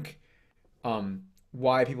think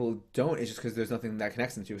why people don't is just because there's nothing that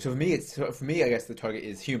connects them to. So for me, I guess the target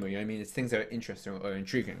is humor. You know what I mean? It's things that are interesting or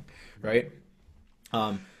intriguing, right?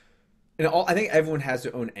 Um, I think everyone has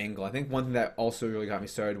their own angle. I think one thing that also really got me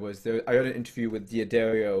started was I read an interview with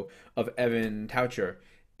Diodario of Evan Toucher,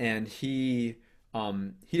 and he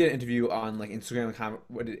did an interview on like Instagram and kind of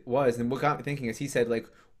what it was, and what got me thinking is he said like,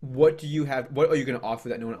 what do you have? What are you going to offer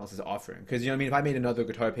that no one else is offering? Because you know what I mean. If I made another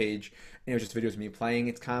guitar page and it was just videos of me playing,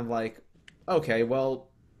 it's kind of like, okay, well,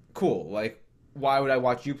 cool. Like, why would I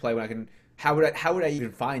watch you play when I can? How would I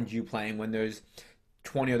even find you playing when there's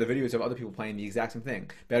 20 other videos of other people playing the exact same thing,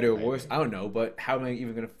 better or Right. worse? I don't know, but how am I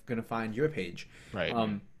even gonna find your page? Right.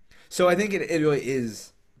 So I think it really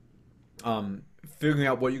is figuring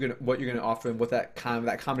out what you're gonna offer and what that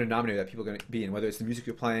common denominator that people are gonna be in, whether it's the music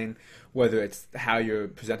you're playing, whether it's how you're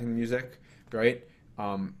presenting the music, right?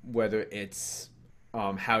 whether it's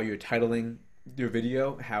how you're titling your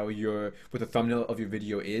video, what the thumbnail of your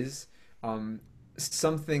video is,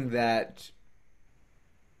 something that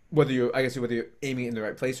whether you're aiming in the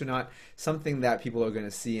right place or not, something that people are going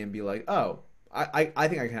to see and be like, oh, I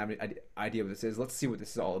think I can have an idea what this is. Let's see what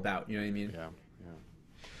this is all about. You know what I mean? Yeah, yeah.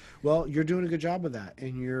 Well, you're doing a good job of that,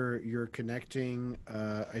 and you're connecting.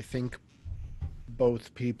 I think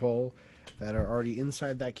both people that are already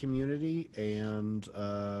inside that community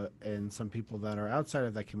and some people that are outside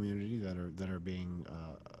of that community that are being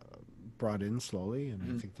brought in slowly, and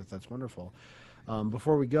I think that that's wonderful.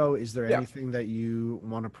 Before we go, is there Yeah. anything that you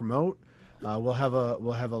want to promote? We'll have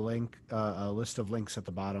a link, a list of links at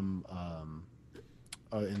the bottom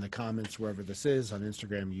in the comments wherever this is on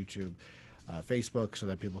Instagram, YouTube, Facebook, so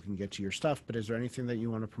that people can get to your stuff. But is there anything that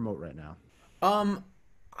you want to promote right now? Um,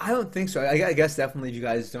 I don't think so. I guess definitely if you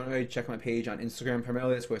guys don't already check my page on Instagram,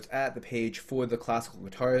 primarily that's where it's at, the page for the Classical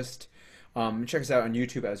Guitarist. Check us out on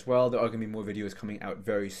YouTube as well. There are going to be more videos coming out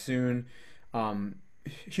very soon.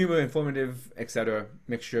 Humor, informative, etc.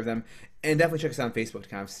 Mixture of them. And definitely check us out on Facebook to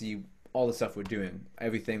kind of see all the stuff we're doing.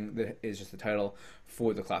 Everything that is just the title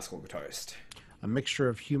for the Classical Guitarist. A mixture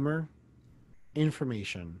of humor,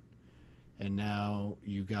 information, and now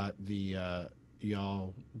you got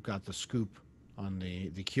y'all got the scoop on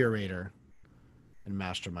the curator and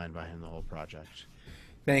mastermind behind the whole project.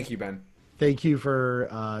 Thank you, Ben. Thank you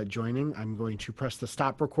for joining. I'm going to press the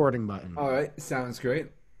stop recording button. All right, sounds great.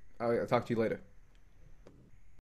 I'll talk to you later.